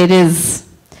 But it's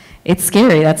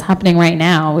scary. That's happening right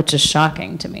now, which is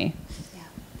shocking to me. Yeah.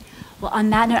 Well, on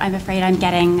that note, I'm afraid I'm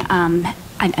getting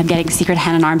secret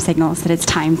hand and arm signals that it's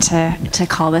time to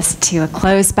call this to a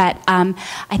close. But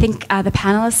I think the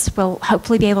panelists will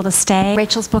hopefully be able to stay.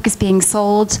 Rachel's book is being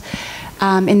sold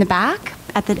in the back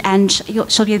at the end.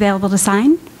 She'll be available to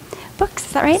sign books.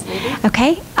 Is that right? Absolutely.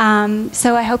 Okay.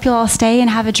 So I hope you'll all stay and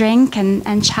have a drink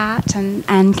and chat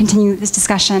and continue this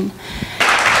discussion.